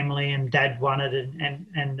the family, and Dad won it,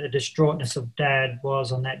 and the distraughtness of Dad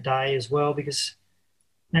was on that day as well, because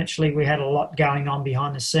naturally we had a lot going on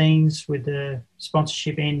behind the scenes with the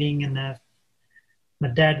sponsorship ending and my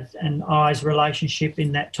dad and I's relationship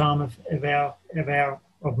in that time of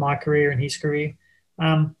my career and his career.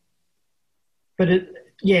 But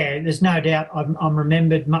there's no doubt I'm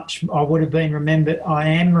remembered much. I would have been remembered. I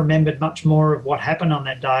am remembered much more of what happened on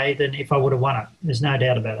that day than if I would have won it. There's no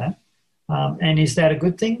doubt about that. And is that a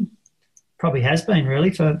good thing? Probably has been, really,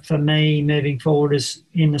 for me moving forward as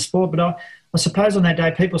in the sport. But I suppose on that day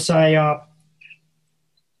people say, how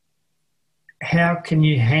can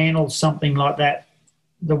you handle something like that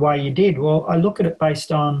the way you did? Well, I look at it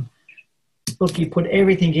based on, look, you put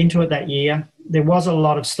everything into it that year. There was a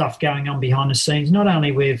lot of stuff going on behind the scenes, not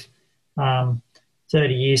only with 30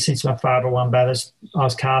 years since my father won Bathurst. I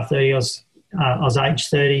was car 30, I was age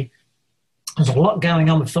 30. There's a lot going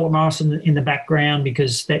on with Philip Morris in the background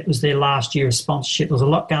because that was their last year of sponsorship. There was a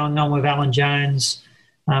lot going on with Alan Jones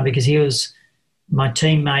because he was my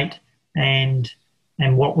teammate and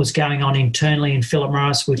what was going on internally in Philip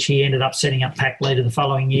Morris, which he ended up setting up Pack Leader the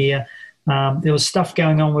following year. There was stuff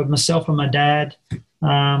going on with myself and my dad.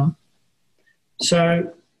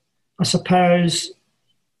 So I suppose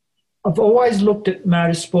I've always looked at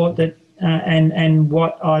motorsport that and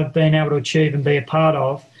what I've been able to achieve and be a part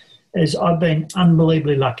of is I've been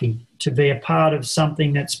unbelievably lucky to be a part of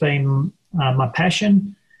something that's been my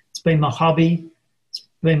passion. It's been my hobby. It's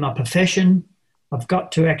been my profession. I've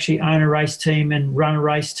got to actually own a race team and run a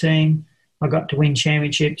race team. I got to win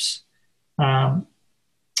championships. I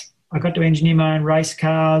got to engineer my own race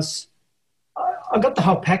cars. I got the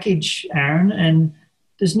whole package, Aaron, and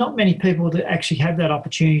there's not many people that actually have that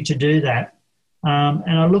opportunity to do that.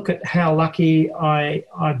 And I look at how lucky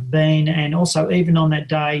I've been, and also even on that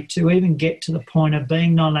day to even get to the point of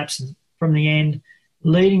being 9 laps from the end,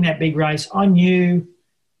 leading that big race. I knew,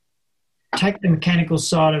 take the mechanical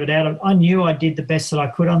side of it out of, I knew I did the best that I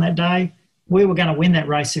could on that day. We were going to win that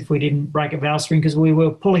race if we didn't break a valve spring because we were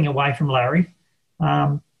pulling away from Larry.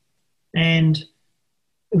 And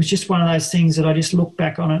it was just one of those things that I just look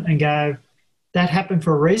back on it and go, that happened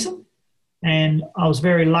for a reason. And I was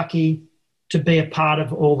very lucky to be a part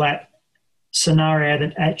of all that scenario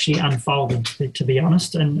that actually unfolded, to be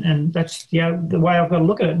honest. And that's the way I've got to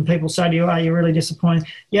look at it. And people say to you, are you really disappointed?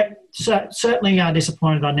 Yep, certainly are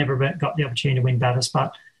disappointed I never got the opportunity to win Bathurst,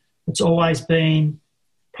 but it's always been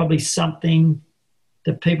probably something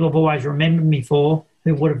that people have always remembered me for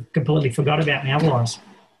who would have completely forgot about me otherwise.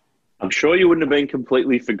 I'm sure you wouldn't have been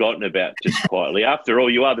completely forgotten about just quietly. After all,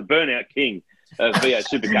 you are the burnout king of V8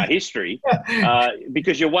 Supercar history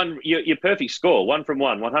because your perfect score, 1 from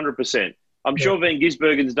 1, 100%. I'm sure Van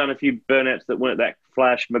Gisbergen's done a few burnouts that weren't that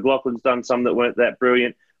flash. McLaughlin's done some that weren't that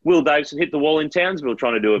brilliant. Will Davison hit the wall in Townsville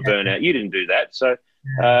trying to do a burnout. You didn't do that. So,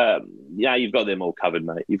 you've got them all covered,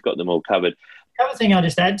 mate. You've got them all covered. The other thing I'll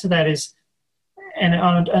just add to that is, and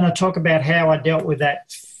I talk about how I dealt with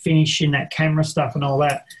that finish in that camera stuff and all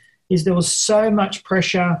that, is there was so much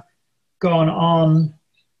pressure going on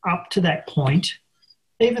up to that point.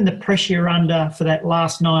 Even the pressure you're under for that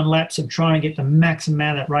last 9 laps of trying to get the maximum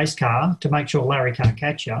out of that race car to make sure Larry can't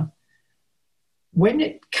catch you. When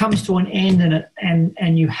it comes to an end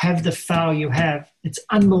and you have the fail you have, it's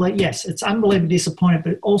unbelievable. Yes, it's unbelievably disappointing,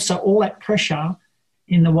 but also all that pressure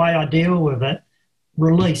in the way I deal with it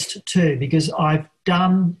released too, because I've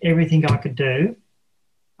done everything I could do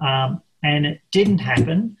and it didn't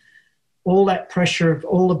happen. All that pressure of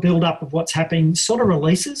all the build-up of what's happening sort of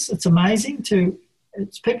releases. It's amazing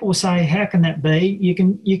people will say, how can that be? You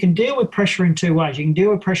can deal with pressure in 2 ways. You can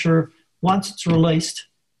deal with pressure once it's released,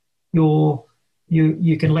 you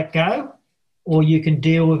can let go, or you can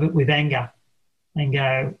deal with it with anger and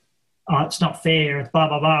go, oh, it's not fair, it's blah,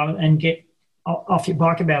 blah, blah, and get off your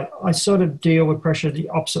bike about it. I sort of deal with pressure the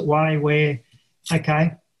opposite way where,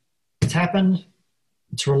 okay, it's happened.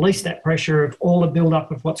 It's released that pressure of all the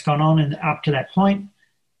build-up of what's gone on and up to that point.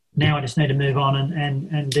 Now I just need to move on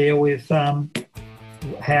and deal with how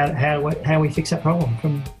we fix that problem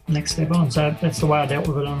from the next step on. So that's the way I dealt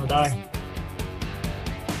with it on the day.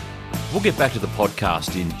 We'll get back to the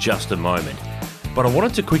podcast in just a moment, but I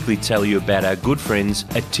wanted to quickly tell you about our good friends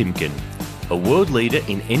at Timken, a world leader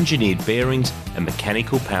in engineered bearings and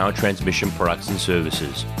mechanical power transmission products and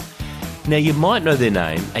services. Now, you might know their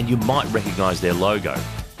name and you might recognise their logo,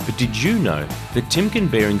 but did you know that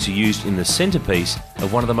Timken bearings are used in the centrepiece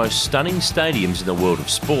of one of the most stunning stadiums in the world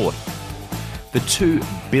of sport? The $2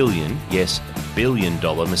 billion, yes, $1 billion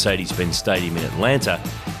Mercedes-Benz Stadium in Atlanta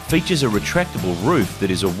features a retractable roof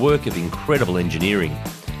that is a work of incredible engineering.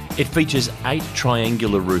 It features 8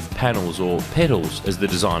 triangular roof panels, or petals as the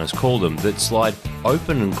designers call them, that slide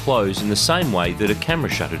open and close in the same way that a camera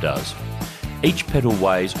shutter does. Each petal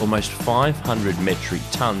weighs almost 500 metric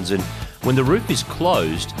tonnes, and when the roof is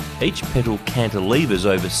closed, each petal cantilevers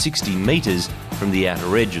over 60 metres from the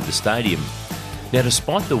outer edge of the stadium. Now,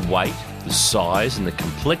 despite the weight, the size and the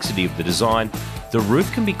complexity of the design, the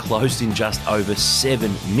roof can be closed in just over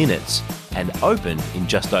 7 minutes and open in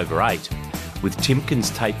just over 8, with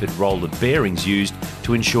Timken's tapered roller bearings used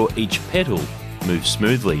to ensure each petal moves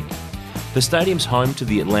smoothly. The stadium's home to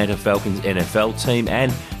the Atlanta Falcons NFL team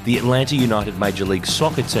and the Atlanta United Major League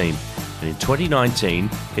Soccer team, and in 2019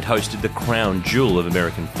 it hosted the crown jewel of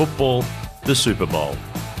American football, the Super Bowl.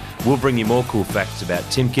 We'll bring you more cool facts about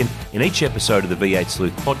Timken in each episode of the V8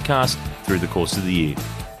 Sleuth podcast through the course of the year.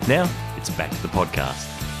 Now, it's back to the podcast.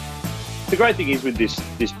 The great thing is with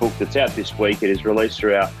this book that's out this week, it is released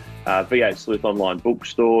through our V8 Sleuth online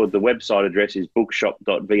bookstore. The website address is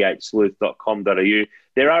bookshop.v8sleuth.com.au.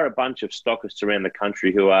 There are a bunch of stockists around the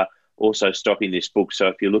country who are also stocking this book. So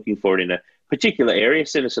if you're looking for it in a particular area,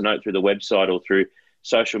 send us a note through the website or through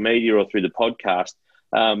social media or through the podcast.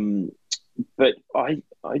 But I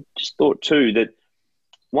just thought too that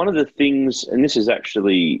one of the things, and this is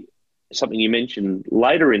actually something you mentioned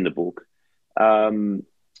later in the book,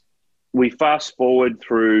 we fast forward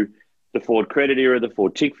through the Ford Credit era, the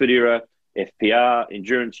Ford Tickford era, FPR,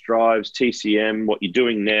 endurance drives, TCM, what you're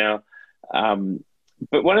doing now.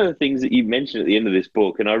 But one of the things that you mentioned at the end of this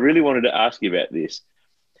book, and I really wanted to ask you about this,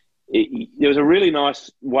 there was a really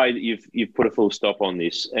nice way that you've put a full stop on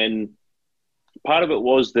this. And part of it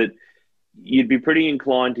was that you'd be pretty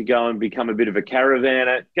inclined to go and become a bit of a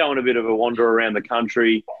caravanner, go on a bit of a wander around the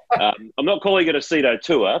country. I'm not calling it a Seton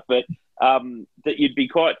tour, but that you'd be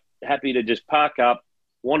quite happy to just park up,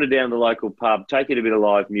 wander down the local pub, take in a bit of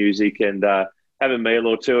live music and have a meal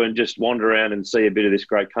or two and just wander around and see a bit of this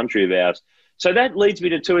great country of ours. So that leads me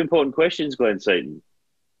to two important questions, Glenn Seton.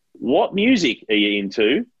 What music are you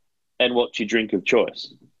into and what's your drink of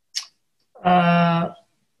choice? Well,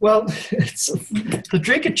 the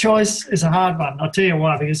drink of choice is a hard one. I'll tell you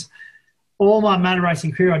why, because all my motor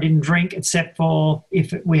racing career I didn't drink except for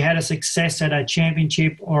if we had a success at a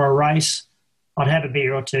championship or a race, I'd have a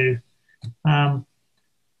beer or two. I'd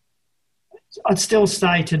still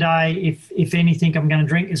say today, if anything I'm going to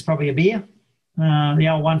drink is probably a beer. The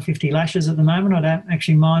old 150 lashes at the moment, I don't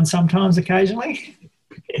actually mind sometimes occasionally.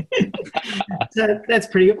 So that's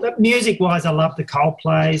pretty good. Music-wise, I love the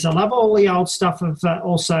Coldplays. I love all the old stuff of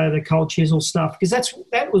also the Cold Chisel stuff because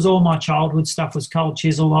that was all my childhood stuff was Cold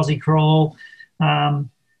Chisel, Aussie Crawl. I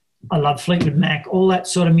love Fleetwood Mac, all that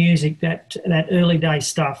sort of music, that early day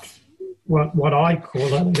stuff, what I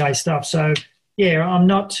call early day stuff. So, yeah, I'm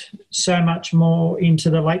not so much more into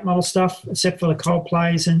the late model stuff except for the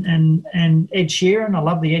Coldplays and Ed Sheeran. I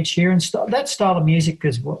love the Ed Sheeran stuff. That style of music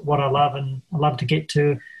is what I love, and I love to get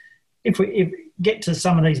to. If get to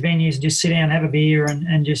some of these venues and just sit down, have a beer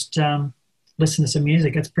and just listen to some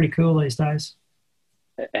music, it's pretty cool these days.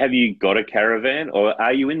 Have you got a caravan or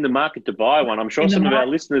are you in the market to buy one? I'm sure some of our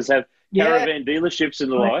listeners have caravan dealerships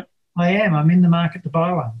and the like. I am. I'm in the market to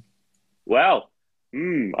buy one. Wow.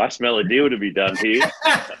 I smell a deal to be done here.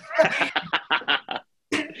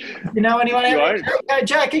 You know anyone else?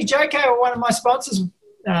 JK were one of my sponsors.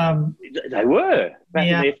 They were back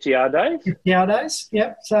in the FTR days. FTR days,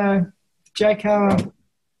 yep. So JK are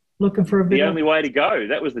looking for a bit. The only way to go.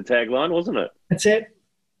 That was the tagline, wasn't it? That's it.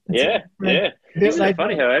 Yeah. Isn't it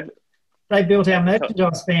funny how they built our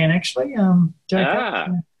merchandise van actually?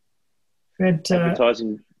 JK.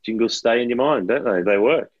 Advertising jingles stay in your mind, don't they? They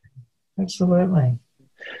work. Absolutely.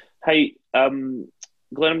 Hey, Glenn,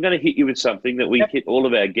 I'm going to hit you with something that we hit all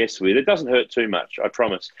of our guests with. It doesn't hurt too much, I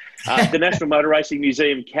promise. The National Motor Racing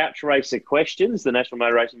Museum Couch Racer Questions, the National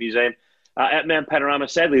Motor Racing Museum at Mount Panorama.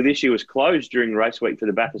 Sadly, this year was closed during race week for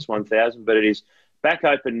the Bathurst 1000, but it is back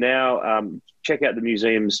open now. Check out the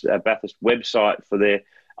museum's Bathurst website for their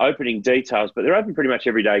opening details, but they're open pretty much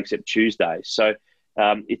every day except Tuesdays. So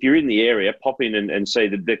if you're in the area, pop in and see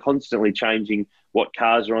that they're constantly changing what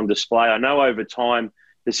cars are on display. I know over time,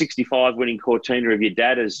 the 65 winning Cortina of your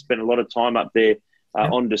dad has spent a lot of time up there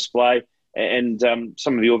on display. And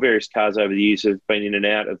some of your various cars over the years have been in and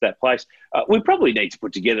out of that place. We probably need to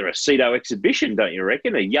put together a Seton exhibition, don't you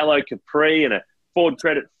reckon? A yellow Capri and a Ford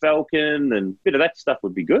Credit Falcon and a bit of that stuff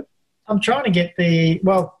would be good. I'm trying to get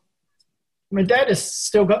my dad has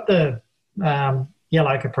still got the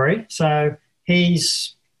yellow Capri. So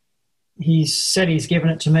he's said he's given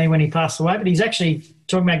it to me when he passed away, but he's actually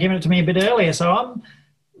talking about giving it to me a bit earlier. So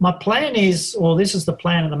my plan is, or this is the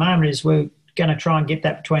plan at the moment, is we're going to try and get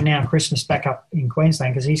that between now and Christmas back up in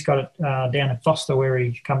Queensland because he's got it down at Foster where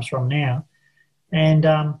he comes from now. And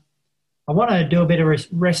I want to do a bit of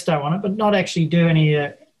resto on it, but not actually do any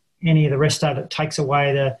of the resto that takes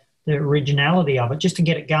away the originality of it, just to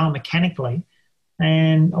get it going mechanically.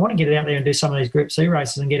 And I want to get it out there and do some of these Group C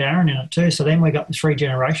races and get Aaron in it too. So then we got the 3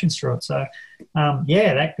 generations through it. So,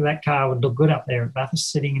 that car would look good up there at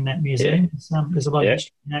Bathurst, sitting in that museum. Yeah. There's a lot of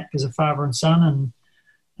history in that because of father and son,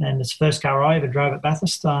 and it's the first car I ever drove at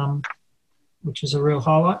Bathurst, which is a real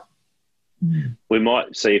highlight. We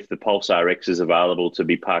might see if the Pulsar X is available to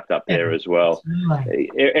be parked up there as well.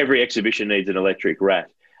 Absolutely. Every exhibition needs an electric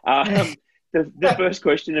rat. The first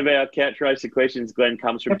question of our Couch Racer Questions, Glenn,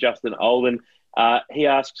 comes from Justin Olden. He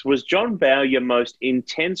asks, was John Bowe your most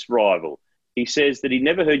intense rival? He says that he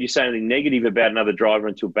never heard you say anything negative about another driver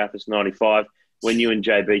until Bathurst 95 when you and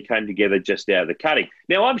JB came together just out of the cutting.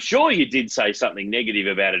 Now, I'm sure you did say something negative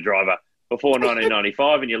about a driver before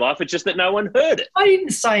 1995 in your life. It's just that no one heard it. I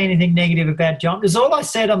didn't say anything negative about John, because all I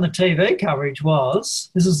said on the TV coverage was,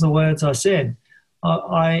 this is the words I said,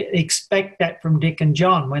 I expect that from Dick and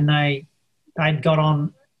John when they'd got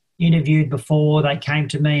on, interviewed before, they came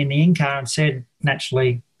to me in the in-car and said,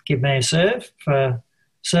 naturally, give me a serve for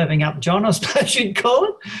serving up John, I suppose you'd call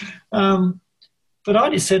it. But I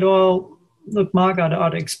just said, well, look, Mark,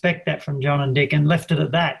 I'd expect that from John and Dick, and left it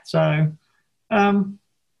at that. So,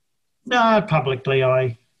 no, publicly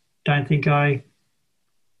I don't think I'm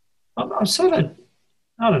sort of,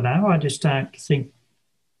 I don't know, I just don't think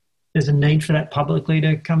there's a need for that publicly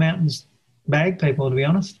to come out and bag people, to be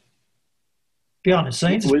honest. Behind the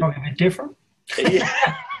scenes, it's probably a bit different. Yeah.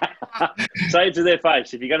 Say it to their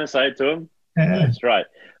face. If you're going to say it to them, that's right.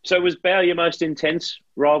 So was Bowie your most intense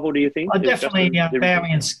rival, do you think? Definitely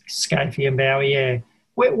Bowie and Scafie and Bowie, yeah.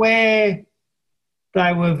 Where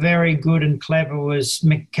they were very good and clever was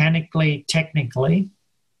mechanically, technically.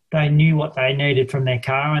 They knew what they needed from their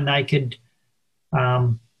car, and they could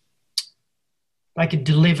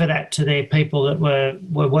deliver that to their people that were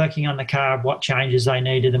working on the car, what changes they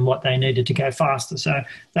needed and what they needed to go faster. So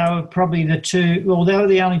they were probably the two, well, they were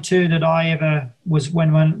the only two that I ever was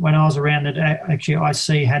when I was around that actually I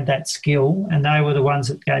see had that skill, and they were the ones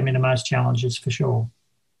that gave me the most challenges for sure.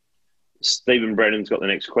 Stephen Brennan's got the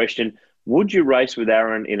next question. Would you race with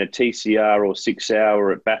Aaron in a TCR or 6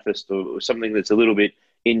 hour at Bathurst, or something that's a little bit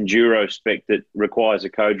enduro spec that requires a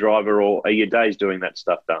co-driver, or are your days doing that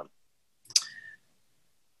stuff done?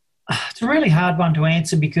 It's a really hard one to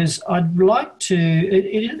answer, because I'd like to,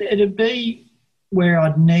 it'd be where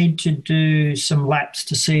I'd need to do some laps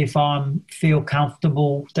to see if I feel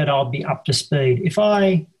comfortable that I'll be up to speed. If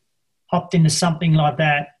I hopped into something like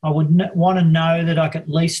that, I would want to know that I could at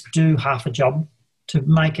least do half a job to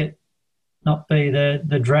make it not be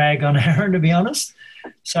the drag on Aaron, to be honest.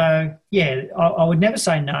 So, yeah, I would never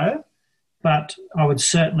say no, but I would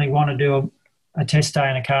certainly want to do a test day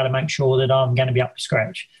in a car to make sure that I'm going to be up to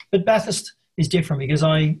scratch. But Bathurst is different, because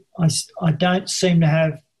I seem to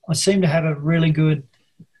have a really good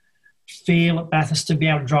feel at Bathurst to be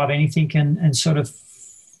able to drive anything and sort of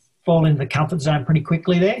fall into the comfort zone pretty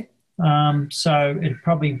quickly there. So it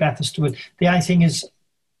probably Bathurst would. The only thing is,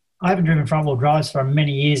 I haven't driven front-wheel drives for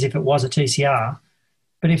many years if it was a TCR,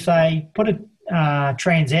 but if they put a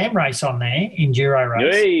Trans Am race on there, enduro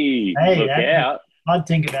race, look out. I'd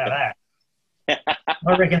think about that.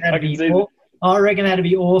 I reckon that'd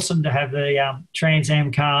be awesome to have the Trans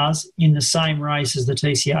Am cars in the same race as the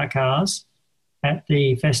TCR cars at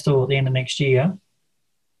the festival at the end of next year,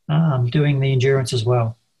 doing the endurance as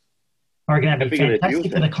well. I reckon that'd be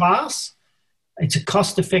fantastic for the class. It's a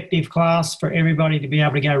cost-effective class for everybody to be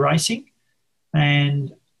able to go racing,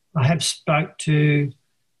 and I have spoke to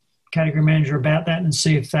category manager about that and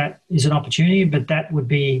see if that is an opportunity. But that would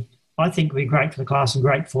be, I think, would be great for the class and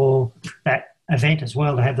great for that event as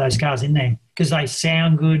well to have those cars in there, because they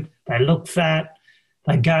sound good, they look fat,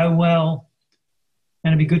 they go well,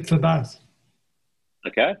 and it'd be good for both.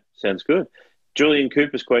 Okay, sounds good. Julian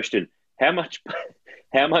Cooper's question: How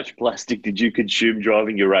much plastic did you consume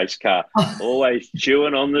driving your race car? Always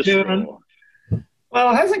chewing on the straw.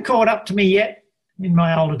 Well, it hasn't caught up to me yet in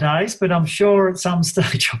my older days, but I'm sure at some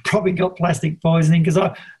stage I probably got plastic poisoning, because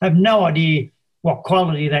I have no idea what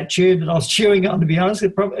quality of that tube that I was chewing on, to be honest.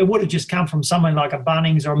 It would have just come from somewhere like a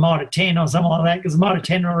Bunnings or a Mitre 10 or something like that, because the Mitre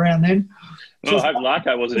 10 were around then. Well, I hope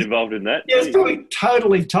Larko wasn't involved in that. Yeah, it's probably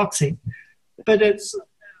totally toxic. But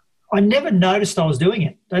I never noticed I was doing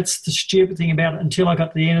it. That's the stupid thing about it, until I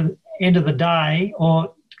got to the end of the day,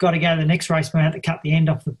 or got to go to the next race meeting, I had to cut the end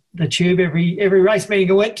off the tube every race meeting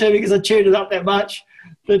I went to, because I chewed it up that much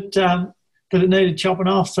that it needed chopping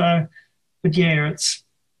off. So, but yeah,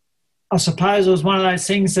 I suppose it was one of those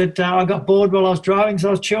things that I got bored while I was driving, so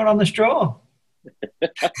I was chewing on the straw.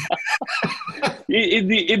 In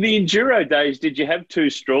the enduro days, did you have two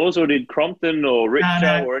straws, or did Crompton or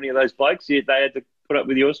Richo or any of those blokes, they had to put up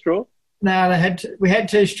with your straw? No, we had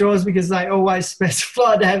two straws, because they always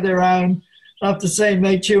specified to have their own. After seeing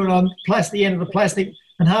me chewing on the end of the plastic,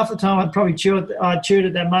 and half the time I'd probably chewed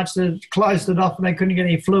it that much that it closed it off and they couldn't get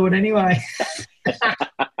any fluid anyway.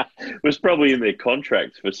 It was probably in their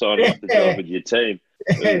contracts for signing up the job with your team.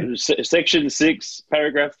 Section 6,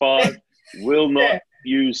 paragraph 5, will not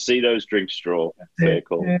use Seto's drink straw. Fair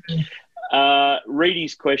call.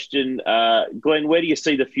 Reedy's question, Glenn, where do you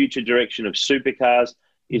see the future direction of supercars?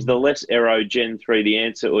 Is the less aero Gen 3 the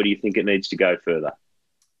answer, or do you think it needs to go further?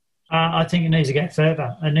 I think it needs to go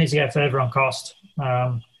further. It needs to go further on cost.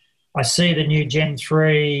 I see the new Gen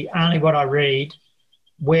 3, only what I read,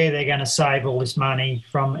 where they're going to save all this money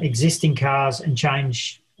from existing cars and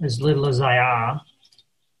change as little as they are,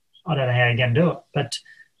 I don't know how you're going to do it. But,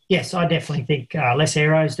 yes, I definitely think less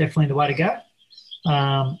aero is definitely the way to go,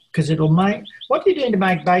 because it'll make – what you need to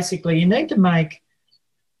make basically, you need to make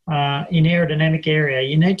in aerodynamic area,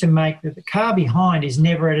 you need to make that the car behind is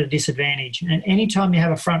never at a disadvantage. And anytime you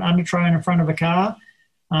have a front undertrain in front of a car,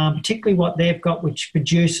 particularly what they've got, which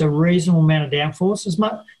produce a reasonable amount of downforce, it's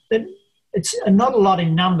not a lot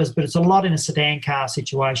in numbers, but it's a lot in a sedan car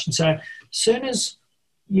situation. So as soon as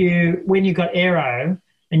when you've got aero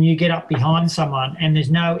and you get up behind someone and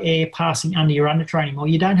there's no air passing under your undertrain anymore,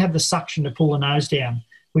 you don't have the suction to pull the nose down,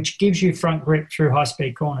 which gives you front grip through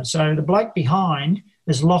high-speed corners. So the bloke behind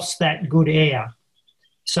has lost that good air.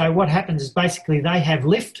 So what happens is basically they have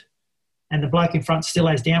lift and the bloke in front still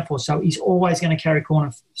has downforce, so he's always going to carry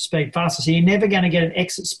corner speed faster. So you're never going to get an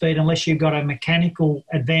exit speed unless you've got a mechanical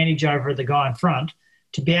advantage over the guy in front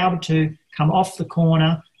to be able to come off the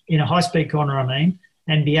corner, in a high-speed corner,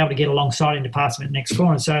 and be able to get alongside him to pass him at the next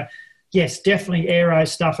corner. So, yes, definitely aero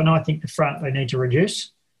stuff, and I think the front they need to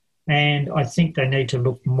reduce. And I think they need to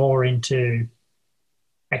look more into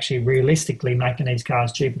actually realistically making these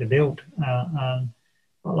cars cheaper to build.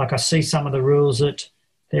 Like I see some of the rules that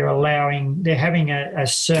they're having a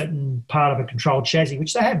certain part of a controlled chassis,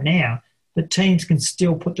 which they have now, but teams can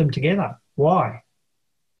still put them together. Why?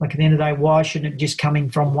 Like at the end of the day, why shouldn't it just coming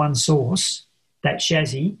from one source, that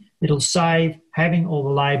chassis? It'll save having all the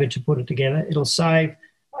labour to put it together. It'll save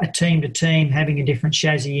a team to team having a different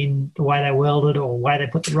chassis in the way they weld it or the way they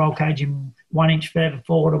put the roll cage in 1 inch further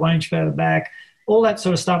forward or 1 inch further back, all that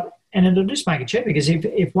sort of stuff. And it'll just make it cheaper, because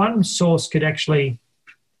if one source could actually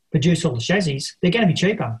produce all the chassis, they're going to be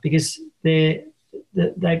cheaper, because they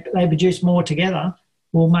produce more together,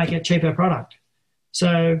 will make a cheaper product.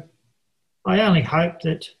 So I only hope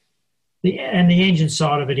that the engine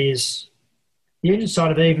side of it is, the engine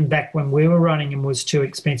side of it, even back when we were running them, was too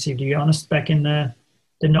expensive, to be honest, back in the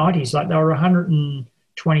 90s. Like they were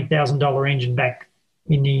 $120,000 engine back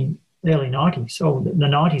in the early 90s, or the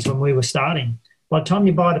 90s when we were starting. By the time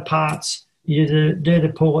you buy the parts, you do the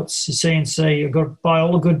ports, the CNC, you've got to buy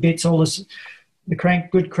all the good bits, all this,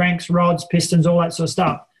 good cranks, rods, pistons, all that sort of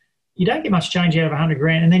stuff. You don't get much change out of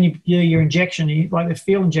 $100,000, and then you do your injection, like the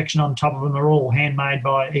fuel injection on top of them are all handmade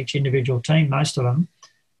by each individual team, most of them.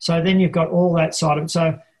 So then you've got all that side of it.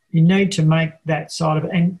 So you need to make that side of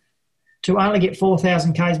it. And to only get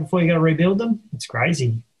 4,000 Ks before you got to rebuild them, it's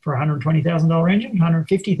crazy for a $120,000 engine,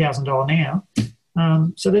 $150,000 now.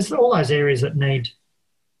 So there's all those areas that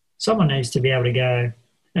someone needs to be able to go,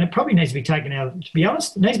 and it probably needs to be taken out, to be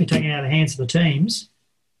honest, it needs to be taken out of the hands of the teams,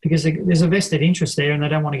 because there's a vested interest there and they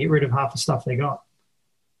don't want to get rid of half the stuff they got.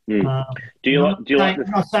 I'm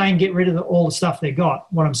not saying get rid of all the stuff they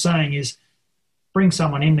got. What I'm saying is bring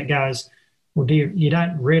someone in that goes, well, you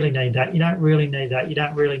don't really need that, you don't really need that, you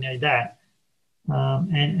don't really need that,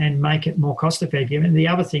 and make it more cost effective. And the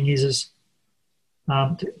other thing is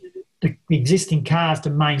the existing cars, to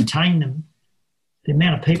maintain them, the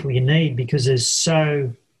amount of people you need, because there's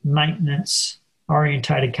so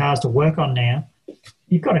maintenance-orientated cars to work on now,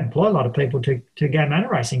 you've got to employ a lot of people to go motor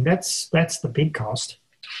racing. That's the big cost.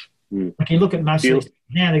 Like you look at most of these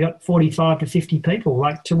now, they've got 45 to 50 people,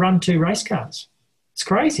 like, to run 2 race cars. It's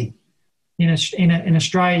crazy. In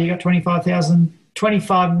Australia, you've got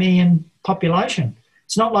 25 million population.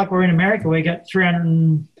 It's not like we're in America where you got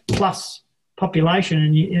 300 plus population,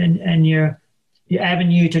 and your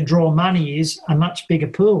avenue to draw money is a much bigger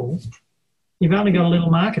pool. You've only got a little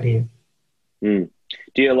market here. Do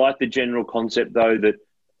you like the general concept, though, that,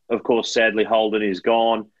 of course, sadly, Holden is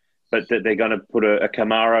gone, but that they're going to put a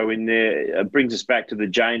Camaro in there? It brings us back to the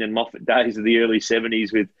Jane and Moffat days of the early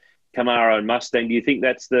 70s with Camaro and Mustang. Do you think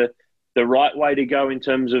that's the right way to go in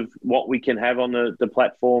terms of what we can have on the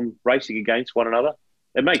platform racing against one another?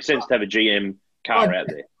 It makes sense to have a GM car out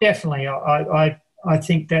there. Definitely. I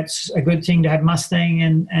think that's a good thing to have Mustang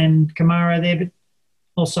and Camaro there, but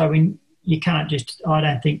also you can't just, I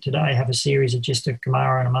don't think today, have a series of just a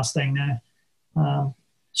Camaro and a Mustang now.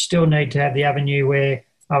 Still need to have the avenue where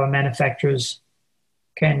other manufacturers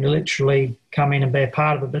can literally come in and be a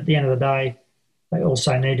part of it, but at the end of the day, they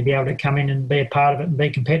also need to be able to come in and be a part of it and be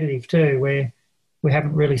competitive too, where we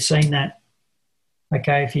haven't really seen that.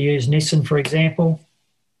 Okay, if you use Nissan, for example,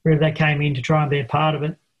 where they came in to try and be a part of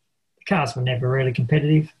it, the cars were never really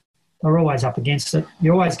competitive. They were always up against it.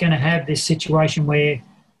 You're always going to have this situation where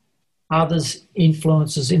others'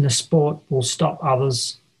 influences in the sport will stop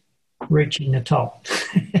others reaching the top.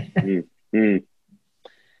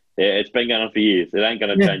 Yeah, it's been going on for years. It ain't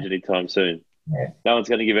going to change anytime soon. Yeah. No one's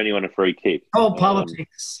going to give anyone a free kick. It's called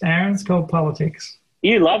politics, Aaron. It's called politics.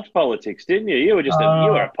 You loved politics, didn't you? You were just you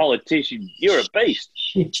were a politician. You were a beast.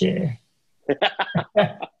 Shit, yeah.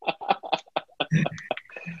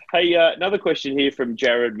 Hey, another question here from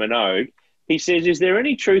Jared Minogue. He says, is there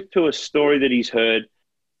any truth to a story that he's heard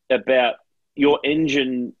about your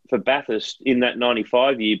engine for Bathurst in that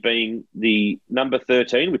 95 year being the number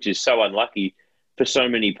 13, which is so unlucky for so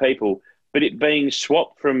many people, but it being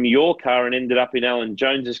swapped from your car and ended up in Alan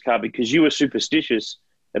Jones's car because you were superstitious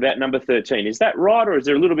about number 13? Is that right, or is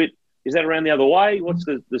there a little bit, is that around the other way? What's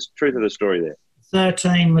the truth of the story there?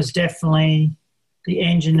 13 was definitely the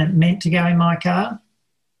engine that meant to go in my car.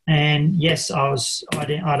 And yes, I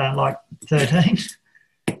don't like 13.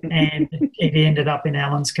 And it ended up in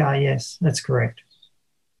Alan's car, yes, that's correct.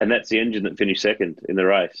 And that's the engine that finished second in the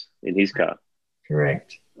race in his car?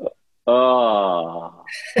 Correct. Oh.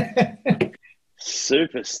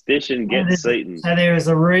 Superstition gets Seton. So there is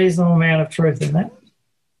a reasonable amount of truth in that.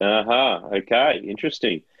 Okay,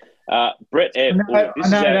 interesting. Brett Ebb.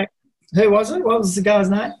 Who was it? What was the guy's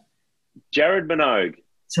name? Jared Minogue.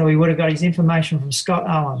 So he would have got his information from Scott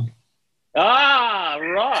Owen. Ah,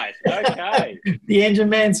 right. Okay. The engine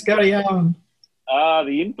man, Scotty Owen.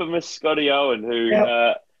 The infamous Scotty Owen,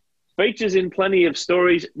 who features in plenty of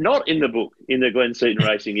stories, not in the book, in the Glenn Seton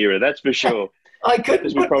racing era, that's for sure. I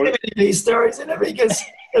couldn't put any of these stories in it because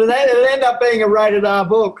it'll end up being a rated R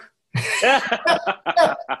book.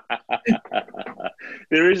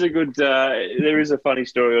 There is a funny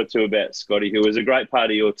story or two about Scotty, who was a great part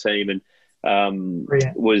of your team and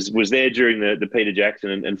was there during the Peter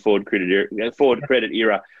Jackson and Ford Credit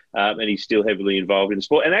era, and he's still heavily involved in the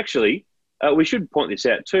sport. And actually, we should point this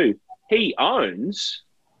out too. He's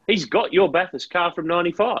got your Bathurst car from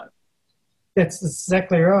 95. That's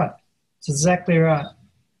exactly right. It's exactly right.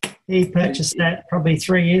 He purchased that probably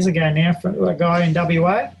 3 years ago now from a guy in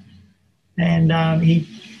WA, and he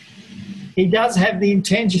does have the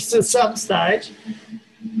intentions at some stage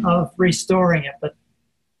of restoring it, but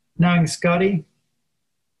knowing Scotty,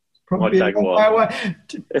 probably might take a while.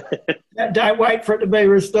 Don't wait for it to be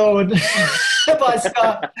restored by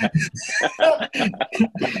Scott.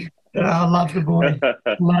 I love the boy.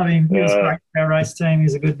 Love him. He was great for our race team.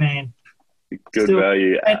 He's a good man. Good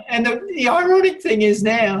value. And the ironic thing is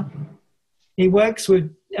now he works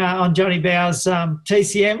with on Johnny Bowers'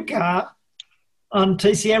 TCM car on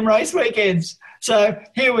TCM race weekends. So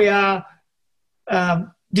here we are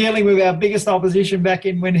dealing with our biggest opposition back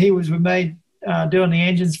in when he was with me doing the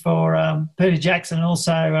engines for Peter Jackson and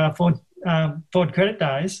also Ford Credit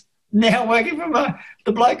Days. Now working for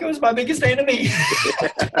the bloke who was my biggest enemy.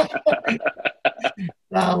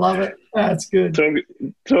 I love it. That's good.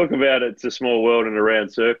 Talk about it's a small world in a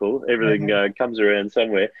round circle. Everything comes around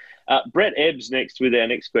somewhere. Brett Ebbs next with our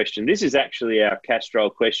next question. This is actually our Castrol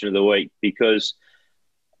question of the week because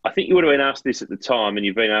I think you would have been asked this at the time and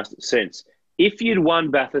you've been asked it since. If you'd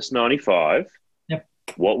won Bathurst 95,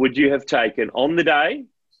 what would you have taken on the day,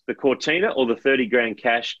 the Cortina or the 30 grand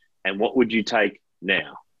cash, and what would you take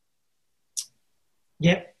now?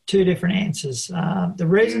 Yep, two different answers. The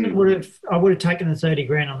reason I would have taken the 30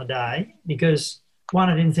 grand on the day because, one,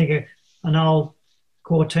 I didn't think an old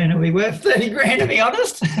Cortina would be worth 30 grand, to be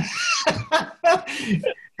honest.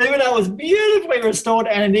 Even though it was beautifully restored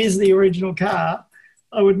and it is the original car,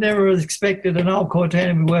 I would never have expected an old Cortina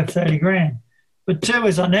to be worth 30 grand. But two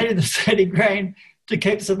is I needed the 30 grand to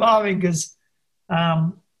keep surviving because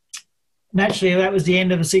naturally that was the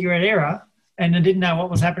end of the cigarette era and I didn't know what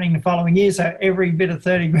was happening the following year. So every bit of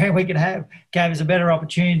 30 grand we could have gave us a better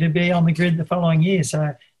opportunity to be on the grid the following year.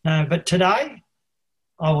 So no, but today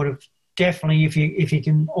I would have definitely, if you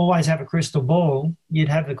can always have a crystal ball, you'd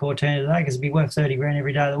have the Cortina today because it'd be worth 30 grand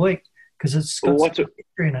every day of the week because it's got some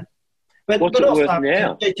history in it. What's it worth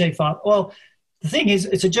now? GT5. Well, the thing is,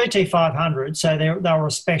 it's a GT500, so they were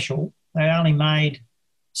a special. They only made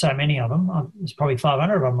so many of them. There's probably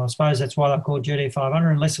 500 of them. I suppose that's why they're called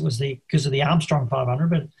GT500, unless it was because of the Armstrong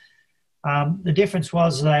 500. But the difference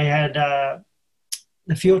was they had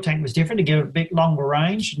the fuel tank was different to give it a bit longer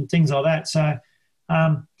range and things like that. So,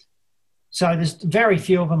 so there's very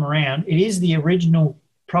few of them around. It is the original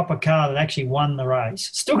proper car that actually won the race.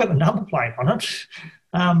 Still got the number plate on it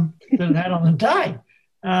that it had on the day.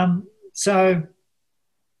 So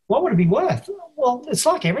what would it be worth? Well, it's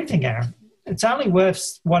like everything, Aaron. It's only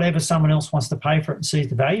worth whatever someone else wants to pay for it and sees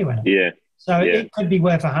the value in it. Yeah. So it could be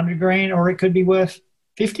worth 100 grand or it could be worth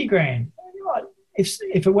 50 grand. If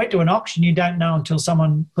it went to an auction, you don't know until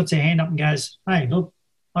someone puts their hand up and goes, hey, look,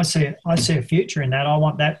 I see a future in that. I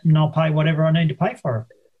want that and I'll pay whatever I need to pay for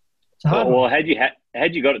it. Well, had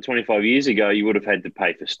you got it 25 years ago, you would have had to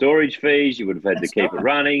pay for storage fees. You would have had to keep it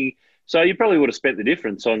running. So you probably would have spent the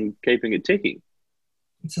difference on keeping it ticking.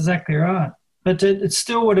 That's exactly right. But it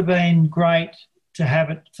still would have been great to have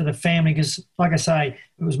it for the family because, like I say,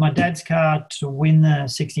 it was my dad's car to win the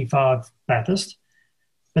 65 Bathurst,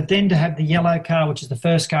 but then to have the yellow car, which is the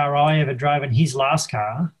first car I ever drove and his last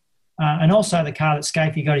car, and also the car that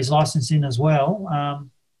Scapey got his licence in as well,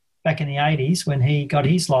 back in the 80s when he got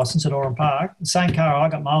his licence at Oran Park, the same car I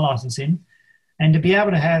got my licence in, and to be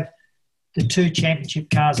able to have the two championship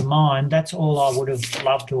cars of mine, that's all I would have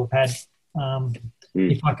loved to have had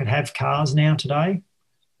if I could have cars now today.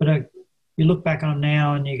 But you look back on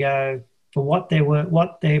now and you go, for what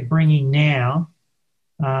they're bringing now,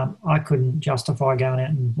 I couldn't justify going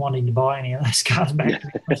out and wanting to buy any of those cars back.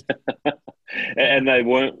 And they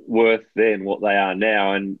weren't worth then what they are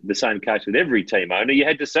now. And the same case with every team owner. You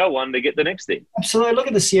had to sell one to get the next thing. Absolutely. Look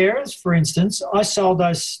at the Sierras, for instance. I sold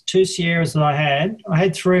those two Sierras that I had. I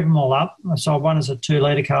had three of them all up. I sold one as a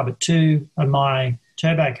 2-litre car, but two of my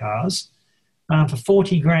turbo cars for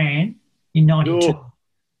 $40,000 in 92. Oh.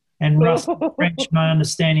 And Rusty French, my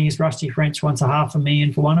understanding is Rusty French wants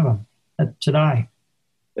 $500,000 for one of them today.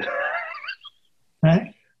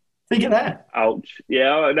 Hey? Think of that. Ouch.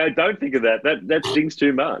 Yeah, no, don't think of that. That stings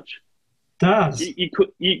too much. It does.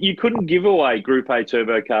 You couldn't give away Group A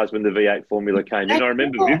turbo cars when the V8 formula came in. I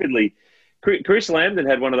remember vividly, Chris Lambden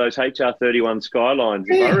had one of those HR31 Skylines,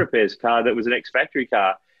 a motor repairs car that was an ex-factory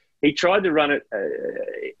car. He tried to run it.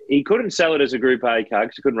 He couldn't sell it as a Group A car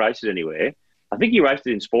because he couldn't race it anywhere. I think he raced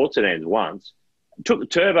it in sports sedans once. Took the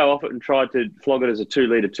turbo off it and tried to flog it as a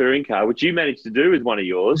 2-litre touring car, which you managed to do with one of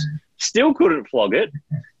yours. Still couldn't flog it.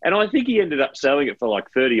 And I think he ended up selling it for like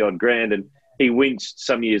 30-odd grand, and he winced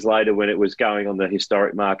some years later when it was going on the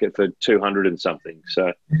historic market for 200 and something.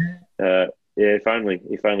 So, if only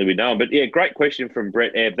we'd known. But, yeah, great question from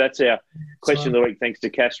Brett Ebb. That's our question of the week, thanks to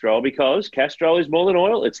Castrol, because Castrol is more than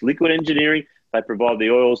oil. It's liquid engineering. They provide the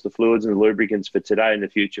oils, the fluids and the lubricants for today and the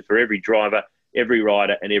future for every driver, every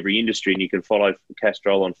rider and every industry. And you can follow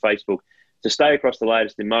Castrol on Facebook to stay across the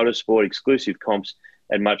latest in motorsport, exclusive comps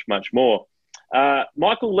and much, much more.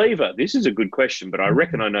 Michael Lever, this is a good question, but I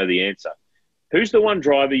reckon I know the answer. Who's the one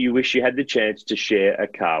driver you wish you had the chance to share a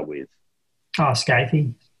car with? Oh,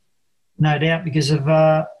 Scapey. No doubt, because of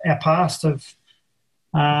our past of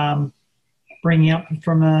bringing up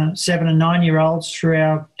from 7 and 9-year-olds through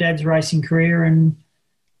our dad's racing career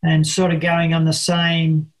and sort of going on the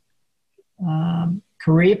same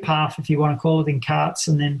career path, if you want to call it, in karts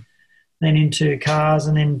and then into cars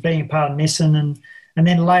and then being a part of Nissan and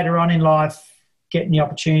then later on in life getting the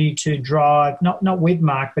opportunity to drive, not with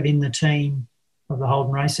Mark, but in the team of the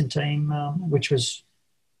Holden Racing team, which was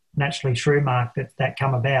naturally through Mark that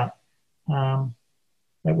come about.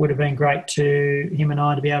 That would have been great to him and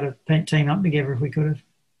I to be able to team up together if we could have.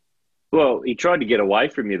 Well, he tried to get away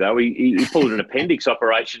from you, though. He pulled an appendix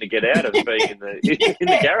operation to get out of being in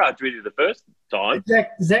the garage with you the first time.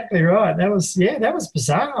 Exactly right. That was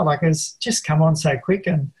bizarre. Like, it's just come on so quick.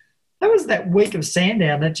 And that was that week of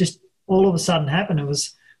Sandown that just all of a sudden happened.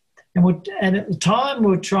 And at the time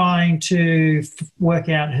we were trying to work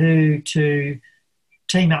out who to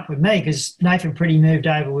team up with me because Nathan Pretty moved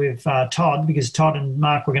over with Todd because Todd and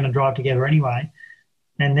Mark were going to drive together anyway.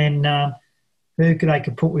 And then who they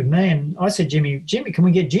could put with me. And I said, Jimmy, can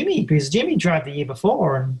we get Jimmy? Because Jimmy drove the year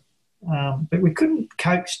before, and but we couldn't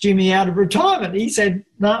coax Jimmy out of retirement. He said,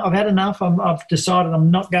 no, I've had enough. I've decided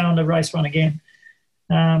I'm not going to race one again.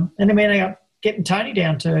 And then we ended up getting Tony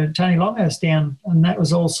Longhurst down, and that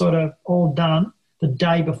was all done the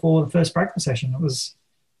day before the first practice session. It was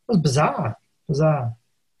bizarre.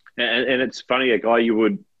 And it's funny, a guy you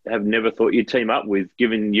would have never thought you'd team up with,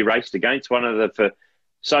 given you raced against one of the for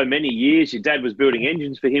so many years. Your dad was building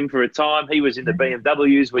engines for him for a time. He was in the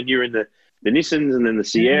BMWs when you were in the Nissans and then the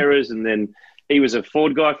Sierras, and then he was a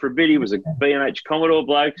Ford guy for a bit. He was a B&H Commodore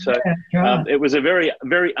bloke. So it was a very,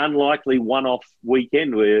 very unlikely one-off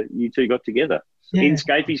weekend where you two got together in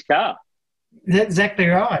Scapey's car. Exactly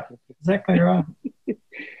right.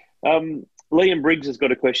 Liam Briggs has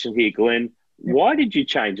got a question here, Glenn. Why did you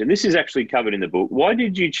change? And this is actually covered in the book. Why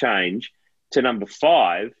did you change to number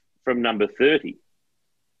 5 from number 30?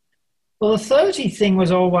 Well, the 30 thing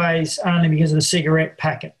was always only because of the cigarette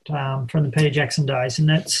packet from the Peter Jackson days.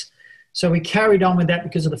 And so we carried on with that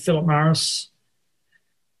because of the Philip Morris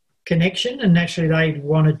connection. And naturally they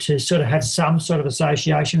wanted to sort of have some sort of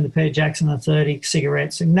association with the Peter Jackson and the 30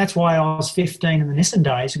 cigarettes. And that's why I was 15 in the Nissan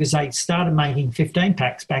days, because they started making 15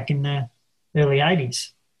 packs back in the early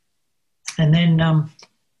 80s. And then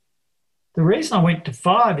the reason I went to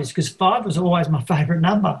 5 is because 5 was always my favourite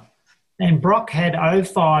number. And Brock had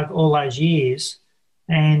 05 all those years.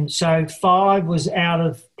 And so 5 was out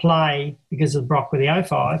of play because of Brock with the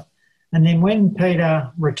 05. And then when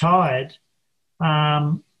Peter retired,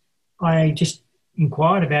 I just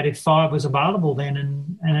inquired about if 5 was available then,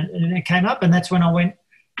 and it came up, and that's when I went.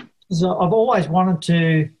 So I've always wanted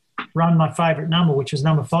to run my favourite number, which was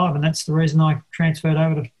number 5, and that's the reason I transferred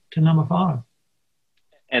over to number 5.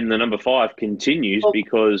 And the number 5 continues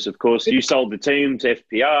because, of course, you sold the team to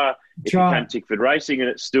FPR, it became Tickford Racing, and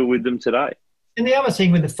it's still with them today. And the other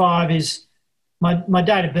thing with the 5 is my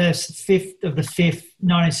date of birth is the 5th of the 5th,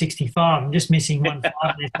 1965. I'm just missing one 5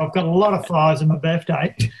 there. I've got a lot of 5s on my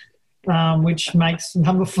birthday, which makes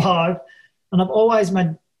number 5. And I've always,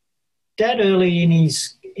 my dad early in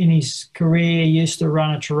his career used to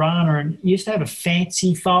run a Tirana and used to have a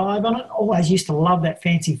fancy 5 on it. Always used to love that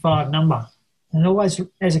fancy 5 number. And always,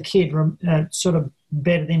 as a kid, sort of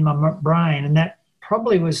bedded in my brain. And that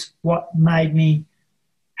probably was what made me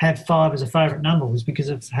have 5 as a favourite number, was because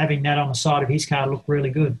of having that on the side of his car look really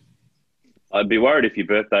good. I'd be worried if your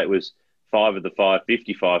birthday was 5 of the 5,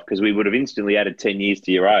 55, because we would have instantly added 10 years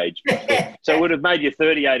to your age. So it would have made you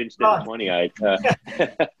 38 instead of 28.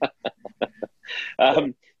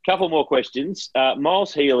 Couple more questions.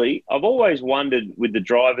 Miles Healy, I've always wondered with the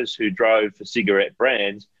drivers who drove for cigarette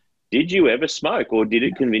brands, did you ever smoke, or did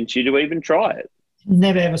it convince you to even try it?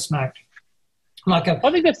 Never ever smoked. I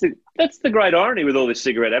think that's the great irony with all this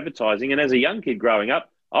cigarette advertising. And as a young kid growing up,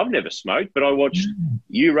 I've never smoked, but I watched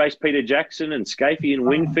you race Peter Jackson and Scafie in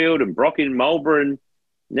Winfield and Brock in Marlborough, and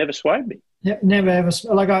never swayed me. Never ever.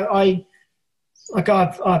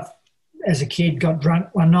 I've as a kid got drunk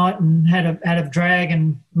one night and had a drag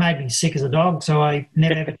and made me sick as a dog. So I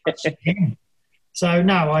never ever touched it again. So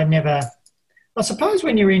no, I never. I suppose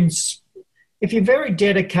when you're if you're very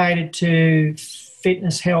dedicated to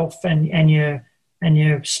fitness, health, and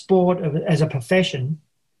your sport as a profession,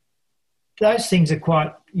 those things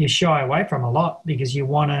are you shy away from a lot, because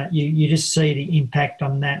you just see the impact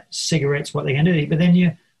on that cigarettes, what they're going to do. But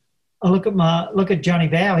then I look at Johnny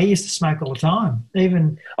Bow. He used to smoke all the time.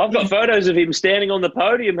 I've got photos of him standing on the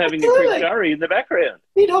podium having a quick curry in the background.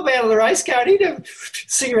 He'd hop out of the race car and he'd have a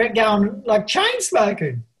cigarette going like chain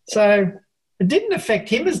smoking. So it didn't affect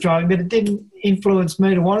him as driving, but it didn't influence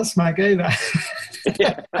me to want to smoke either.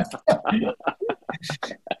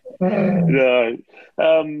 No.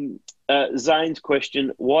 Zane's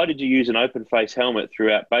question, why did you use an open face helmet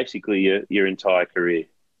throughout basically your entire career?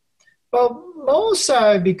 Well, more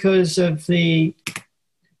so because of the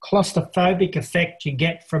claustrophobic effect you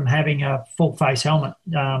get from having a full face helmet.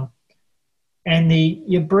 And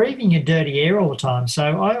you're breathing your dirty air all the time.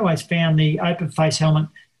 So I always found the open face helmet,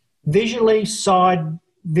 visually, side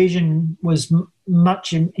vision was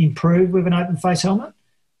much improved with an open face helmet.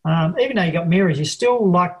 Even though you got mirrors, you still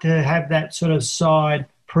like to have that sort of side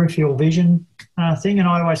peripheral vision thing, and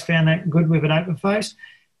I always found that good with an open face.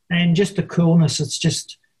 And just the coolness, it's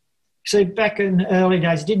just... See, back in the early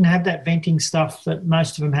days, you didn't have that venting stuff that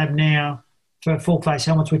most of them have now for full face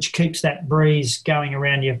helmets, which keeps that breeze going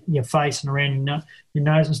around your face and around your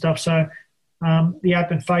nose and stuff. So the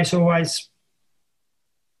open face always...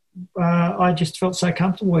 I just felt so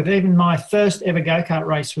comfortable with. Even my first ever go-kart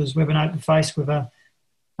race was with an open face with a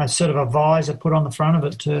sort of a visor put on the front of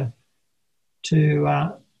it to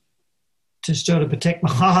sort of protect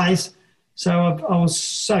my eyes. So I was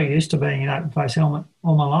so used to being an open face helmet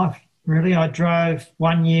all my life, really. I drove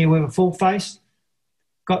 1 year with a full face,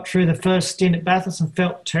 got through the first stint at Bathurst and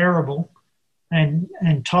felt terrible and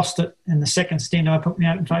tossed it. And the second stint I put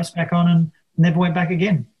my open face back on and never went back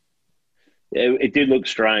again. Yeah, it did look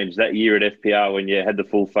strange that year at FPR when you had the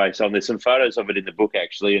full face on. There's some photos of it in the book,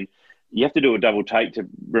 actually, and you have to do a double take to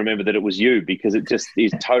remember that it was you, because it just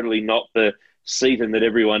is totally not the Seton that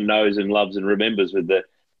everyone knows and loves and remembers with the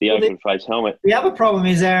open face helmet. The other problem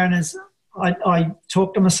is, Aaron, is I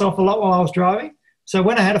talked to myself a lot while I was driving. So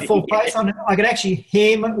when I had a full face on, I could actually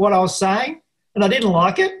hear what I was saying, and I didn't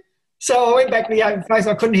like it. So I went back to the open face.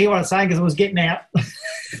 I couldn't hear what I was saying because I was getting out.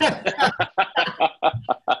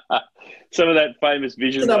 Some of that famous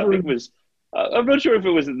vision, I think, was... I'm not sure if it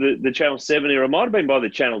was the Channel 7 era. It might have been by the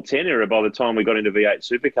Channel 10 era by the time we got into V8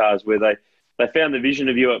 supercars, where they found the vision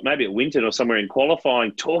of you maybe at Winton or somewhere in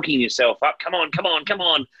qualifying, talking yourself up, come on,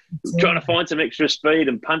 trying to find some extra speed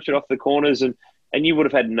and punch it off the corners, and you would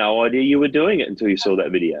have had no idea you were doing it until you saw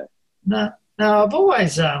that video. No, I've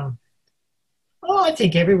always... I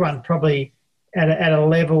think everyone probably at a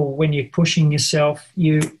level when you're pushing yourself,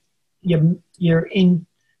 you're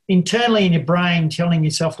internally in your brain telling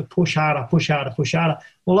yourself to push harder.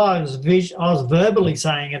 Well, I was verbally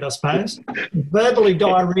saying it, I suppose. Verbally,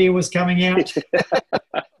 diarrhea was coming out.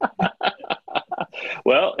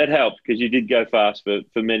 Well, it helped because you did go fast for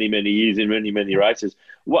many, many years in many, many races.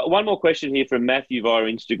 One more question here from Matthew via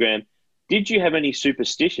Instagram. did you have any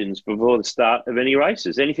superstitions before the start of any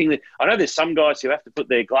races? Anything that I know there's some guys who have to put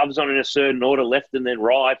their gloves on in a certain order, left and then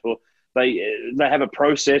right, or they have a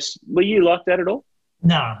process. Were you like that at all?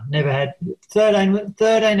 No, never had. 13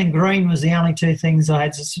 and green was the only two things I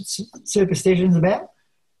had superstitions about.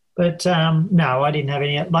 But no, I didn't have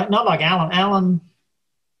any. Not like Alan. Alan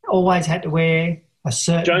always had to wear a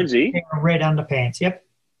certain Jonesy? pair of red underpants. Yep.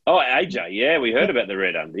 Oh, AJ, yeah, we heard about the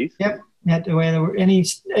red undies. Yep. He had to wear and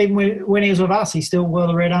even when he was with us, he still wore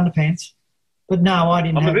the red underpants. But no, I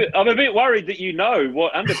didn't. I'm a bit worried that you know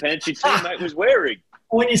what underpants your teammate was wearing.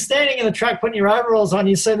 When you're standing in the truck putting your overalls on,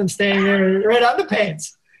 you see them standing there in red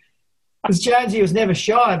underpants. Because Jonesy was never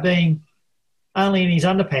shy of being only in his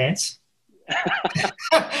underpants.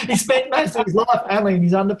 He spent most of his life only in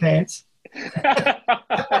his underpants.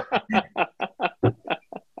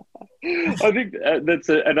 I think that's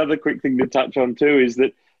another quick thing to touch on too, is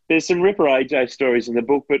that there's some Ripper AJ stories in the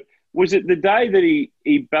book, but was it the day that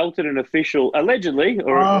he belted an official, allegedly,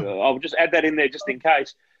 or I'll just add that in there just in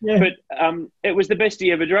case, but it was the best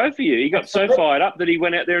he ever drove for you. He got so fired up that he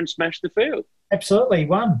went out there and smashed the field. Absolutely, he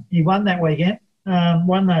won. He won that weekend,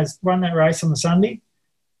 won that race on the Sunday.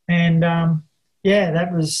 And, that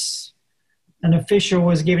was an official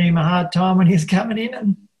was giving him a hard time when he was coming in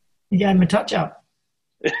and he gave him a touch-up.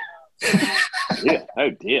 Yeah, oh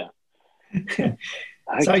dear.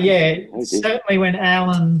 So, certainly when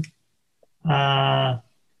Alan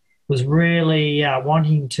was really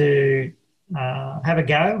wanting to have a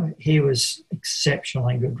go, he was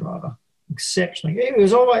exceptionally good driver. He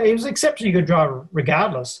was exceptionally good driver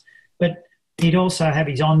regardless, but he'd also have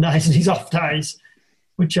his on days and his off days,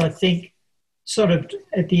 which I think sort of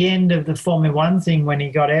at the end of the Formula One thing when he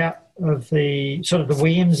got out of the sort of the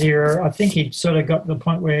Williams era, I think he'd sort of got to the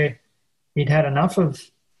point where he'd had enough of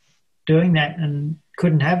doing that and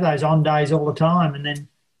couldn't have those on days all the time, and then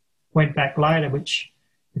went back later, which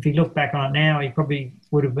if you look back on it now, he probably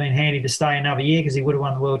would have been handy to stay another year because he would have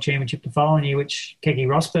won the World Championship the following year, which Keke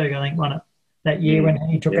Rosberg, I think, won it that year when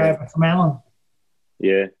he took over from Alan.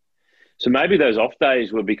 Yeah. So maybe those off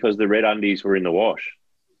days were because the red undies were in the wash.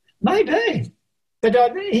 Maybe.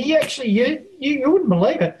 But he actually, you wouldn't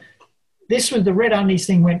believe it. This was the red undies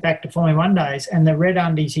thing went back to Formula One days, and the red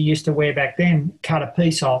undies he used to wear back then cut a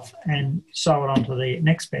piece off and sew it onto the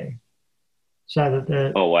next pair. So that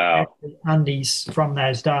the undies from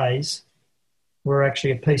those days were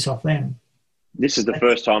actually a piece off them. This is the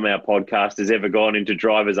first time our podcast has ever gone into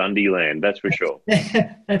driver's undie land, that's for sure.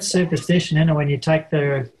 That's superstition, isn't it, when you take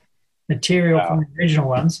the material from the original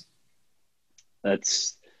ones.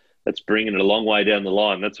 That's bringing it a long way down the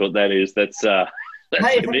line. That's what that is. That's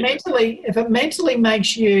hey, if it mentally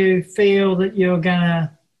makes you feel that you're going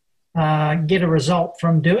to get a result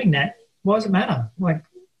from doing that, why does it matter? Go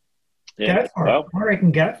for it. I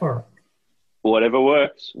reckon go for it. Whatever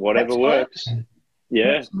works.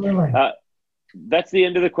 Yeah. Absolutely. That's the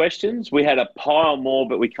end of the questions. We had a pile more,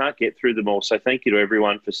 but we can't get through them all. So thank you to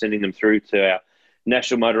everyone for sending them through to our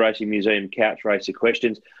National Motor Racing Museum Couch Racer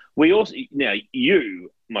questions. We also, now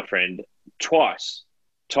you, my friend, twice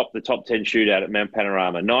topped the top 10 shootout at Mount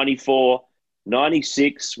Panorama. 94,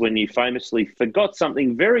 96, when you famously forgot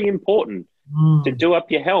something very important to do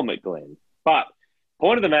up your helmet, Glenn. But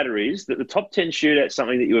point of the matter is that the top 10 shootout is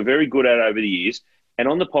something that you were very good at over the years. And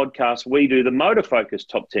on the podcast, we do the Motofocus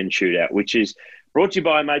Top 10 Shootout, which is brought to you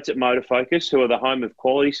by our mates at Motofocus, who are the home of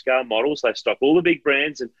quality scale models. They stock all the big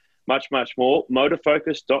brands and much, much more.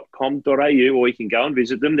 Motofocus.com.au, or you can go and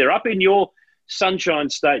visit them. They're up in your Sunshine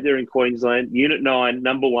State there in Queensland, Unit 9,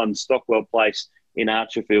 number 1, Stockwell Place in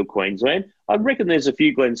Archerfield, Queensland. I reckon there's a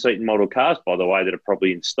few Glen Seton model cars, by the way, that are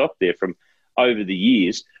probably in stock there from over the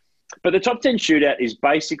years. But the top 10 shootout is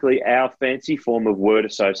basically our fancy form of word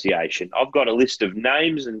association. I've got a list of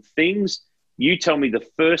names and things. You tell me the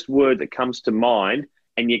first word that comes to mind,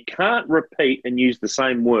 and you can't repeat and use the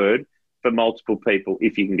same word for multiple people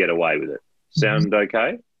if you can get away with it. Sound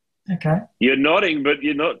okay? Okay. You're nodding, but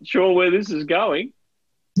you're not sure where this is going.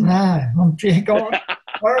 No, go on.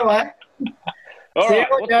 Far away. All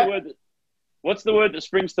right. What's the word that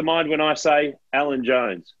springs to mind when I say Alan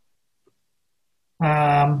Jones?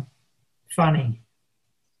 Funny.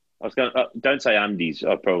 I was going. Don't say undies.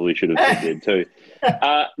 I probably should have said that too.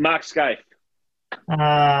 Mark Scaife.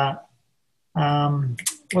 What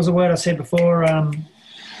was the word I said before?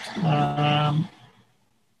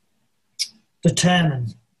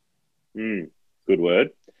 Determined. Good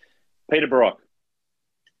word. Peter Brock.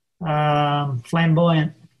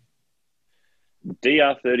 Flamboyant.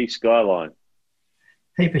 DR30 Skyline.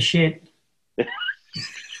 Heap of shit. Did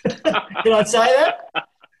I say that?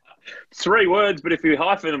 3 words, but if you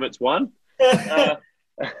hyphen them, it's 1.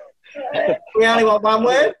 We only want one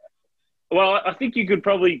word? Well, I think you could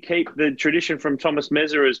probably keep the tradition from Thomas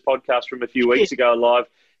Meserer's podcast from a few weeks ago alive.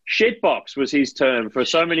 Shitbox was his term for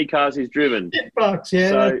so many cars he's driven. Shitbox, yeah.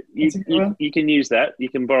 So you can use that. You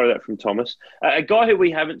can borrow that from Thomas. A guy who we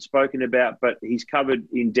haven't spoken about, but he's covered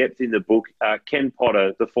in depth in the book, Ken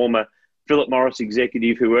Potter, the former Philip Morris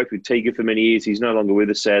executive who worked with Tiga for many years. He's no longer with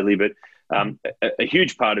us, sadly, but a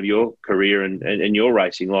huge part of your career and your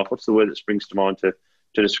racing life. What's the word that springs to mind to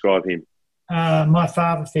describe him? My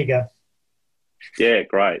father figure. Yeah,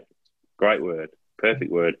 great. Great word.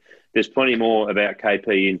 Perfect word. There's plenty more about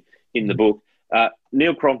KP in the book.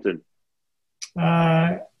 Neil Crompton.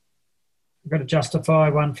 I've got to justify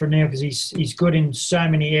one for Neil because he's good in so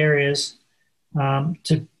many areas.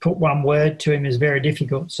 To put one word to him is very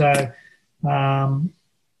difficult. So a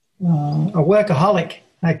workaholic.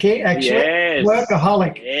 Okay, actually, yes.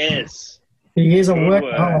 Workaholic. Yes. He is a Good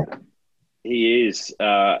workaholic. word. He is.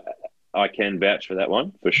 I can vouch for that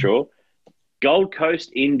one, for sure. Gold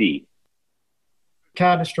Coast Indy.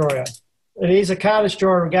 Car destroyer. It is a car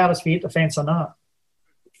destroyer regardless if you hit the fence or not.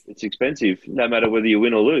 It's expensive, no matter whether you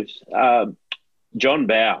win or lose. John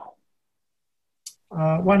Bow.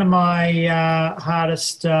 One of my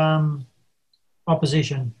hardest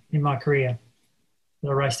opposition in my career that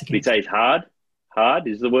I raced against. You'd say it's hard? Hard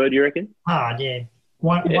is the word, you reckon? Hard, yeah.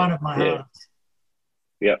 One of my hardest.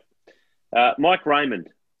 Yep. Mike Raymond.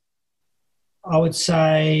 I would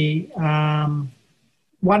say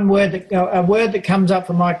one word a word that comes up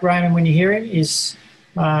for Mike Raymond when you hear him is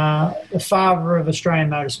the father of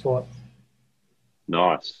Australian motorsport.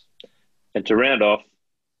 Nice. And to round off,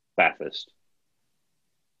 Bathurst.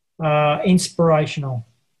 Inspirational.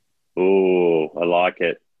 Oh, I like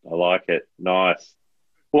it. Nice.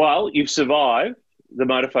 Well, you've survived the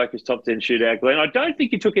Motor Focus Top 10 shootout, Glenn. I don't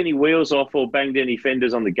think you took any wheels off or banged any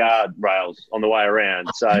fenders on the guard rails on the way around.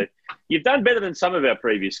 So you've done better than some of our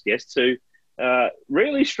previous guests who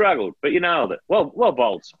really struggled, but you nailed it. Well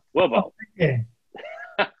bowled. Well bowled. Yeah.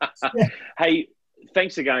 Hey,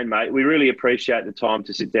 thanks again, mate. We really appreciate the time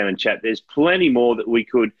to sit down and chat. There's plenty more that we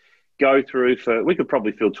could go through we could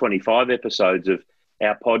probably fill 25 episodes of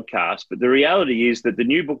our podcast, but the reality is that the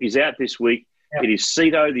new book is out this week. Yep. It is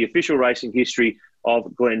Seton, the official racing history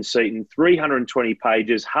of Glenn Seton, 320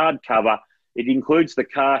 pages, hardcover. It includes the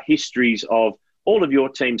car histories of all of your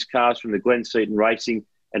team's cars from the Glenn Seton Racing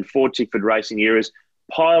and Ford Tickford Racing eras,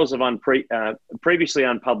 piles of previously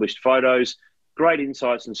unpublished photos, great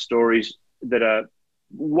insights and stories that are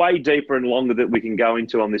way deeper and longer that we can go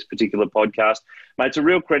into on this particular podcast. Mate, it's a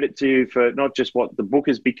real credit to you for not just what the book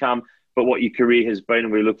has become, but what your career has been,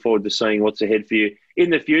 and we look forward to seeing what's ahead for you in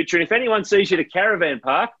the future. And if anyone sees you at a caravan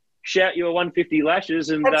park, shout you a 150 lashes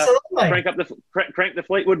and crank the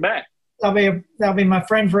Fleetwood back. They'll be my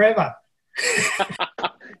friend forever.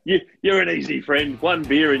 You're an easy friend. One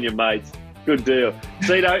beer and your mates. Good deal.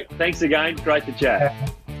 Seton, thanks again. Great to chat.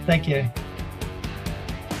 Thank you.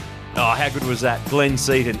 Oh, how good was that? Glenn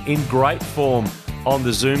Seton in great form on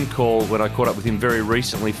the Zoom call when I caught up with him very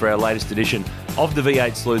recently for our latest edition of the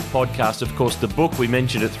V8 Sleuth podcast. Of course, the book, we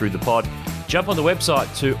mentioned it through the pod. Jump on the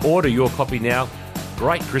website to order your copy now.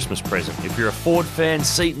 Great Christmas present. If you're a Ford fan,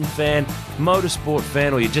 Seton fan, motorsport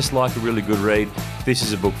fan, or you just like a really good read, this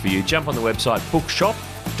is a book for you. Jump on the website,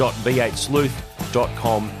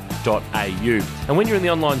 bookshop.v8sleuth.com.au. And when you're in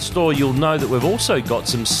the online store, you'll know that we've also got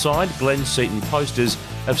some signed Glenn Seton posters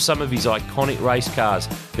of some of his iconic race cars.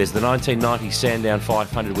 There's the 1990 Sandown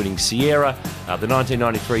 500 winning Sierra, the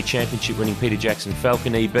 1993 championship winning Peter Jackson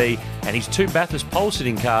Falcon EB, and his two Bathurst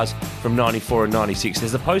pole-sitting cars from 94 and 96.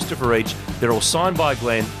 There's a poster for each. They're all signed by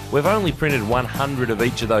Glenn. We've only printed 100 of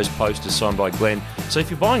each of those posters signed by Glenn. So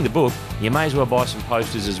if you're buying the book, you may as well buy some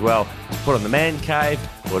posters as well to put on the man cave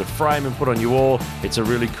or to frame and put on your wall. It's a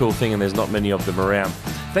really cool thing, and there's not many of them around.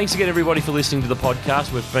 Thanks again, everybody, for listening to the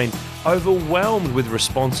podcast. We've been overwhelmed with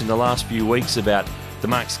response in the last few weeks about the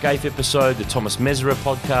Mark Scaife episode, the Thomas Meserer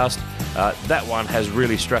podcast. That one has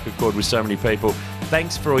really struck a chord with so many people.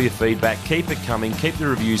 Thanks for all your feedback. Keep it coming. Keep the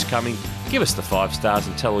reviews coming. Give us the 5 stars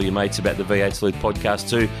and tell all your mates about the V8 Sleuth podcast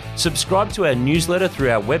too. Subscribe to our newsletter through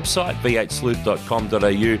our website,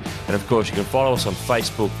 v8sleuth.com.au. And of course, you can follow us on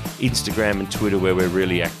Facebook, Instagram and Twitter, where we're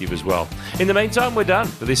really active as well. In the meantime, we're done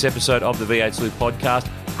for this episode of the V8 Sleuth podcast.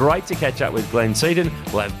 Great to catch up with Glenn Seton.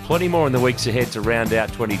 We'll have plenty more in the weeks ahead to round out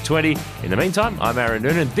 2020. In the meantime, I'm Aaron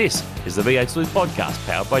Noonan. This is the V8 Sleuth podcast,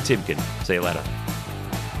 powered by Timken. See you later.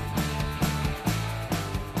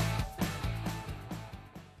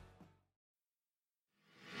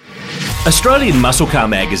 Australian Muscle Car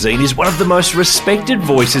magazine is one of the most respected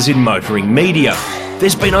voices in motoring media.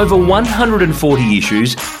 There's been over 140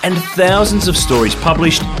 issues and thousands of stories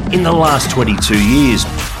published in the last 22 years,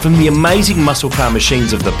 from the amazing muscle car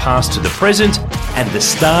machines of the past to the present, and the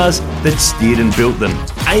stars that steered and built them.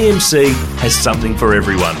 AMC has something for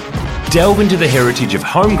everyone. Delve into the heritage of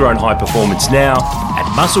homegrown high performance now at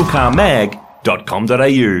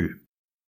musclecarmag.com.au.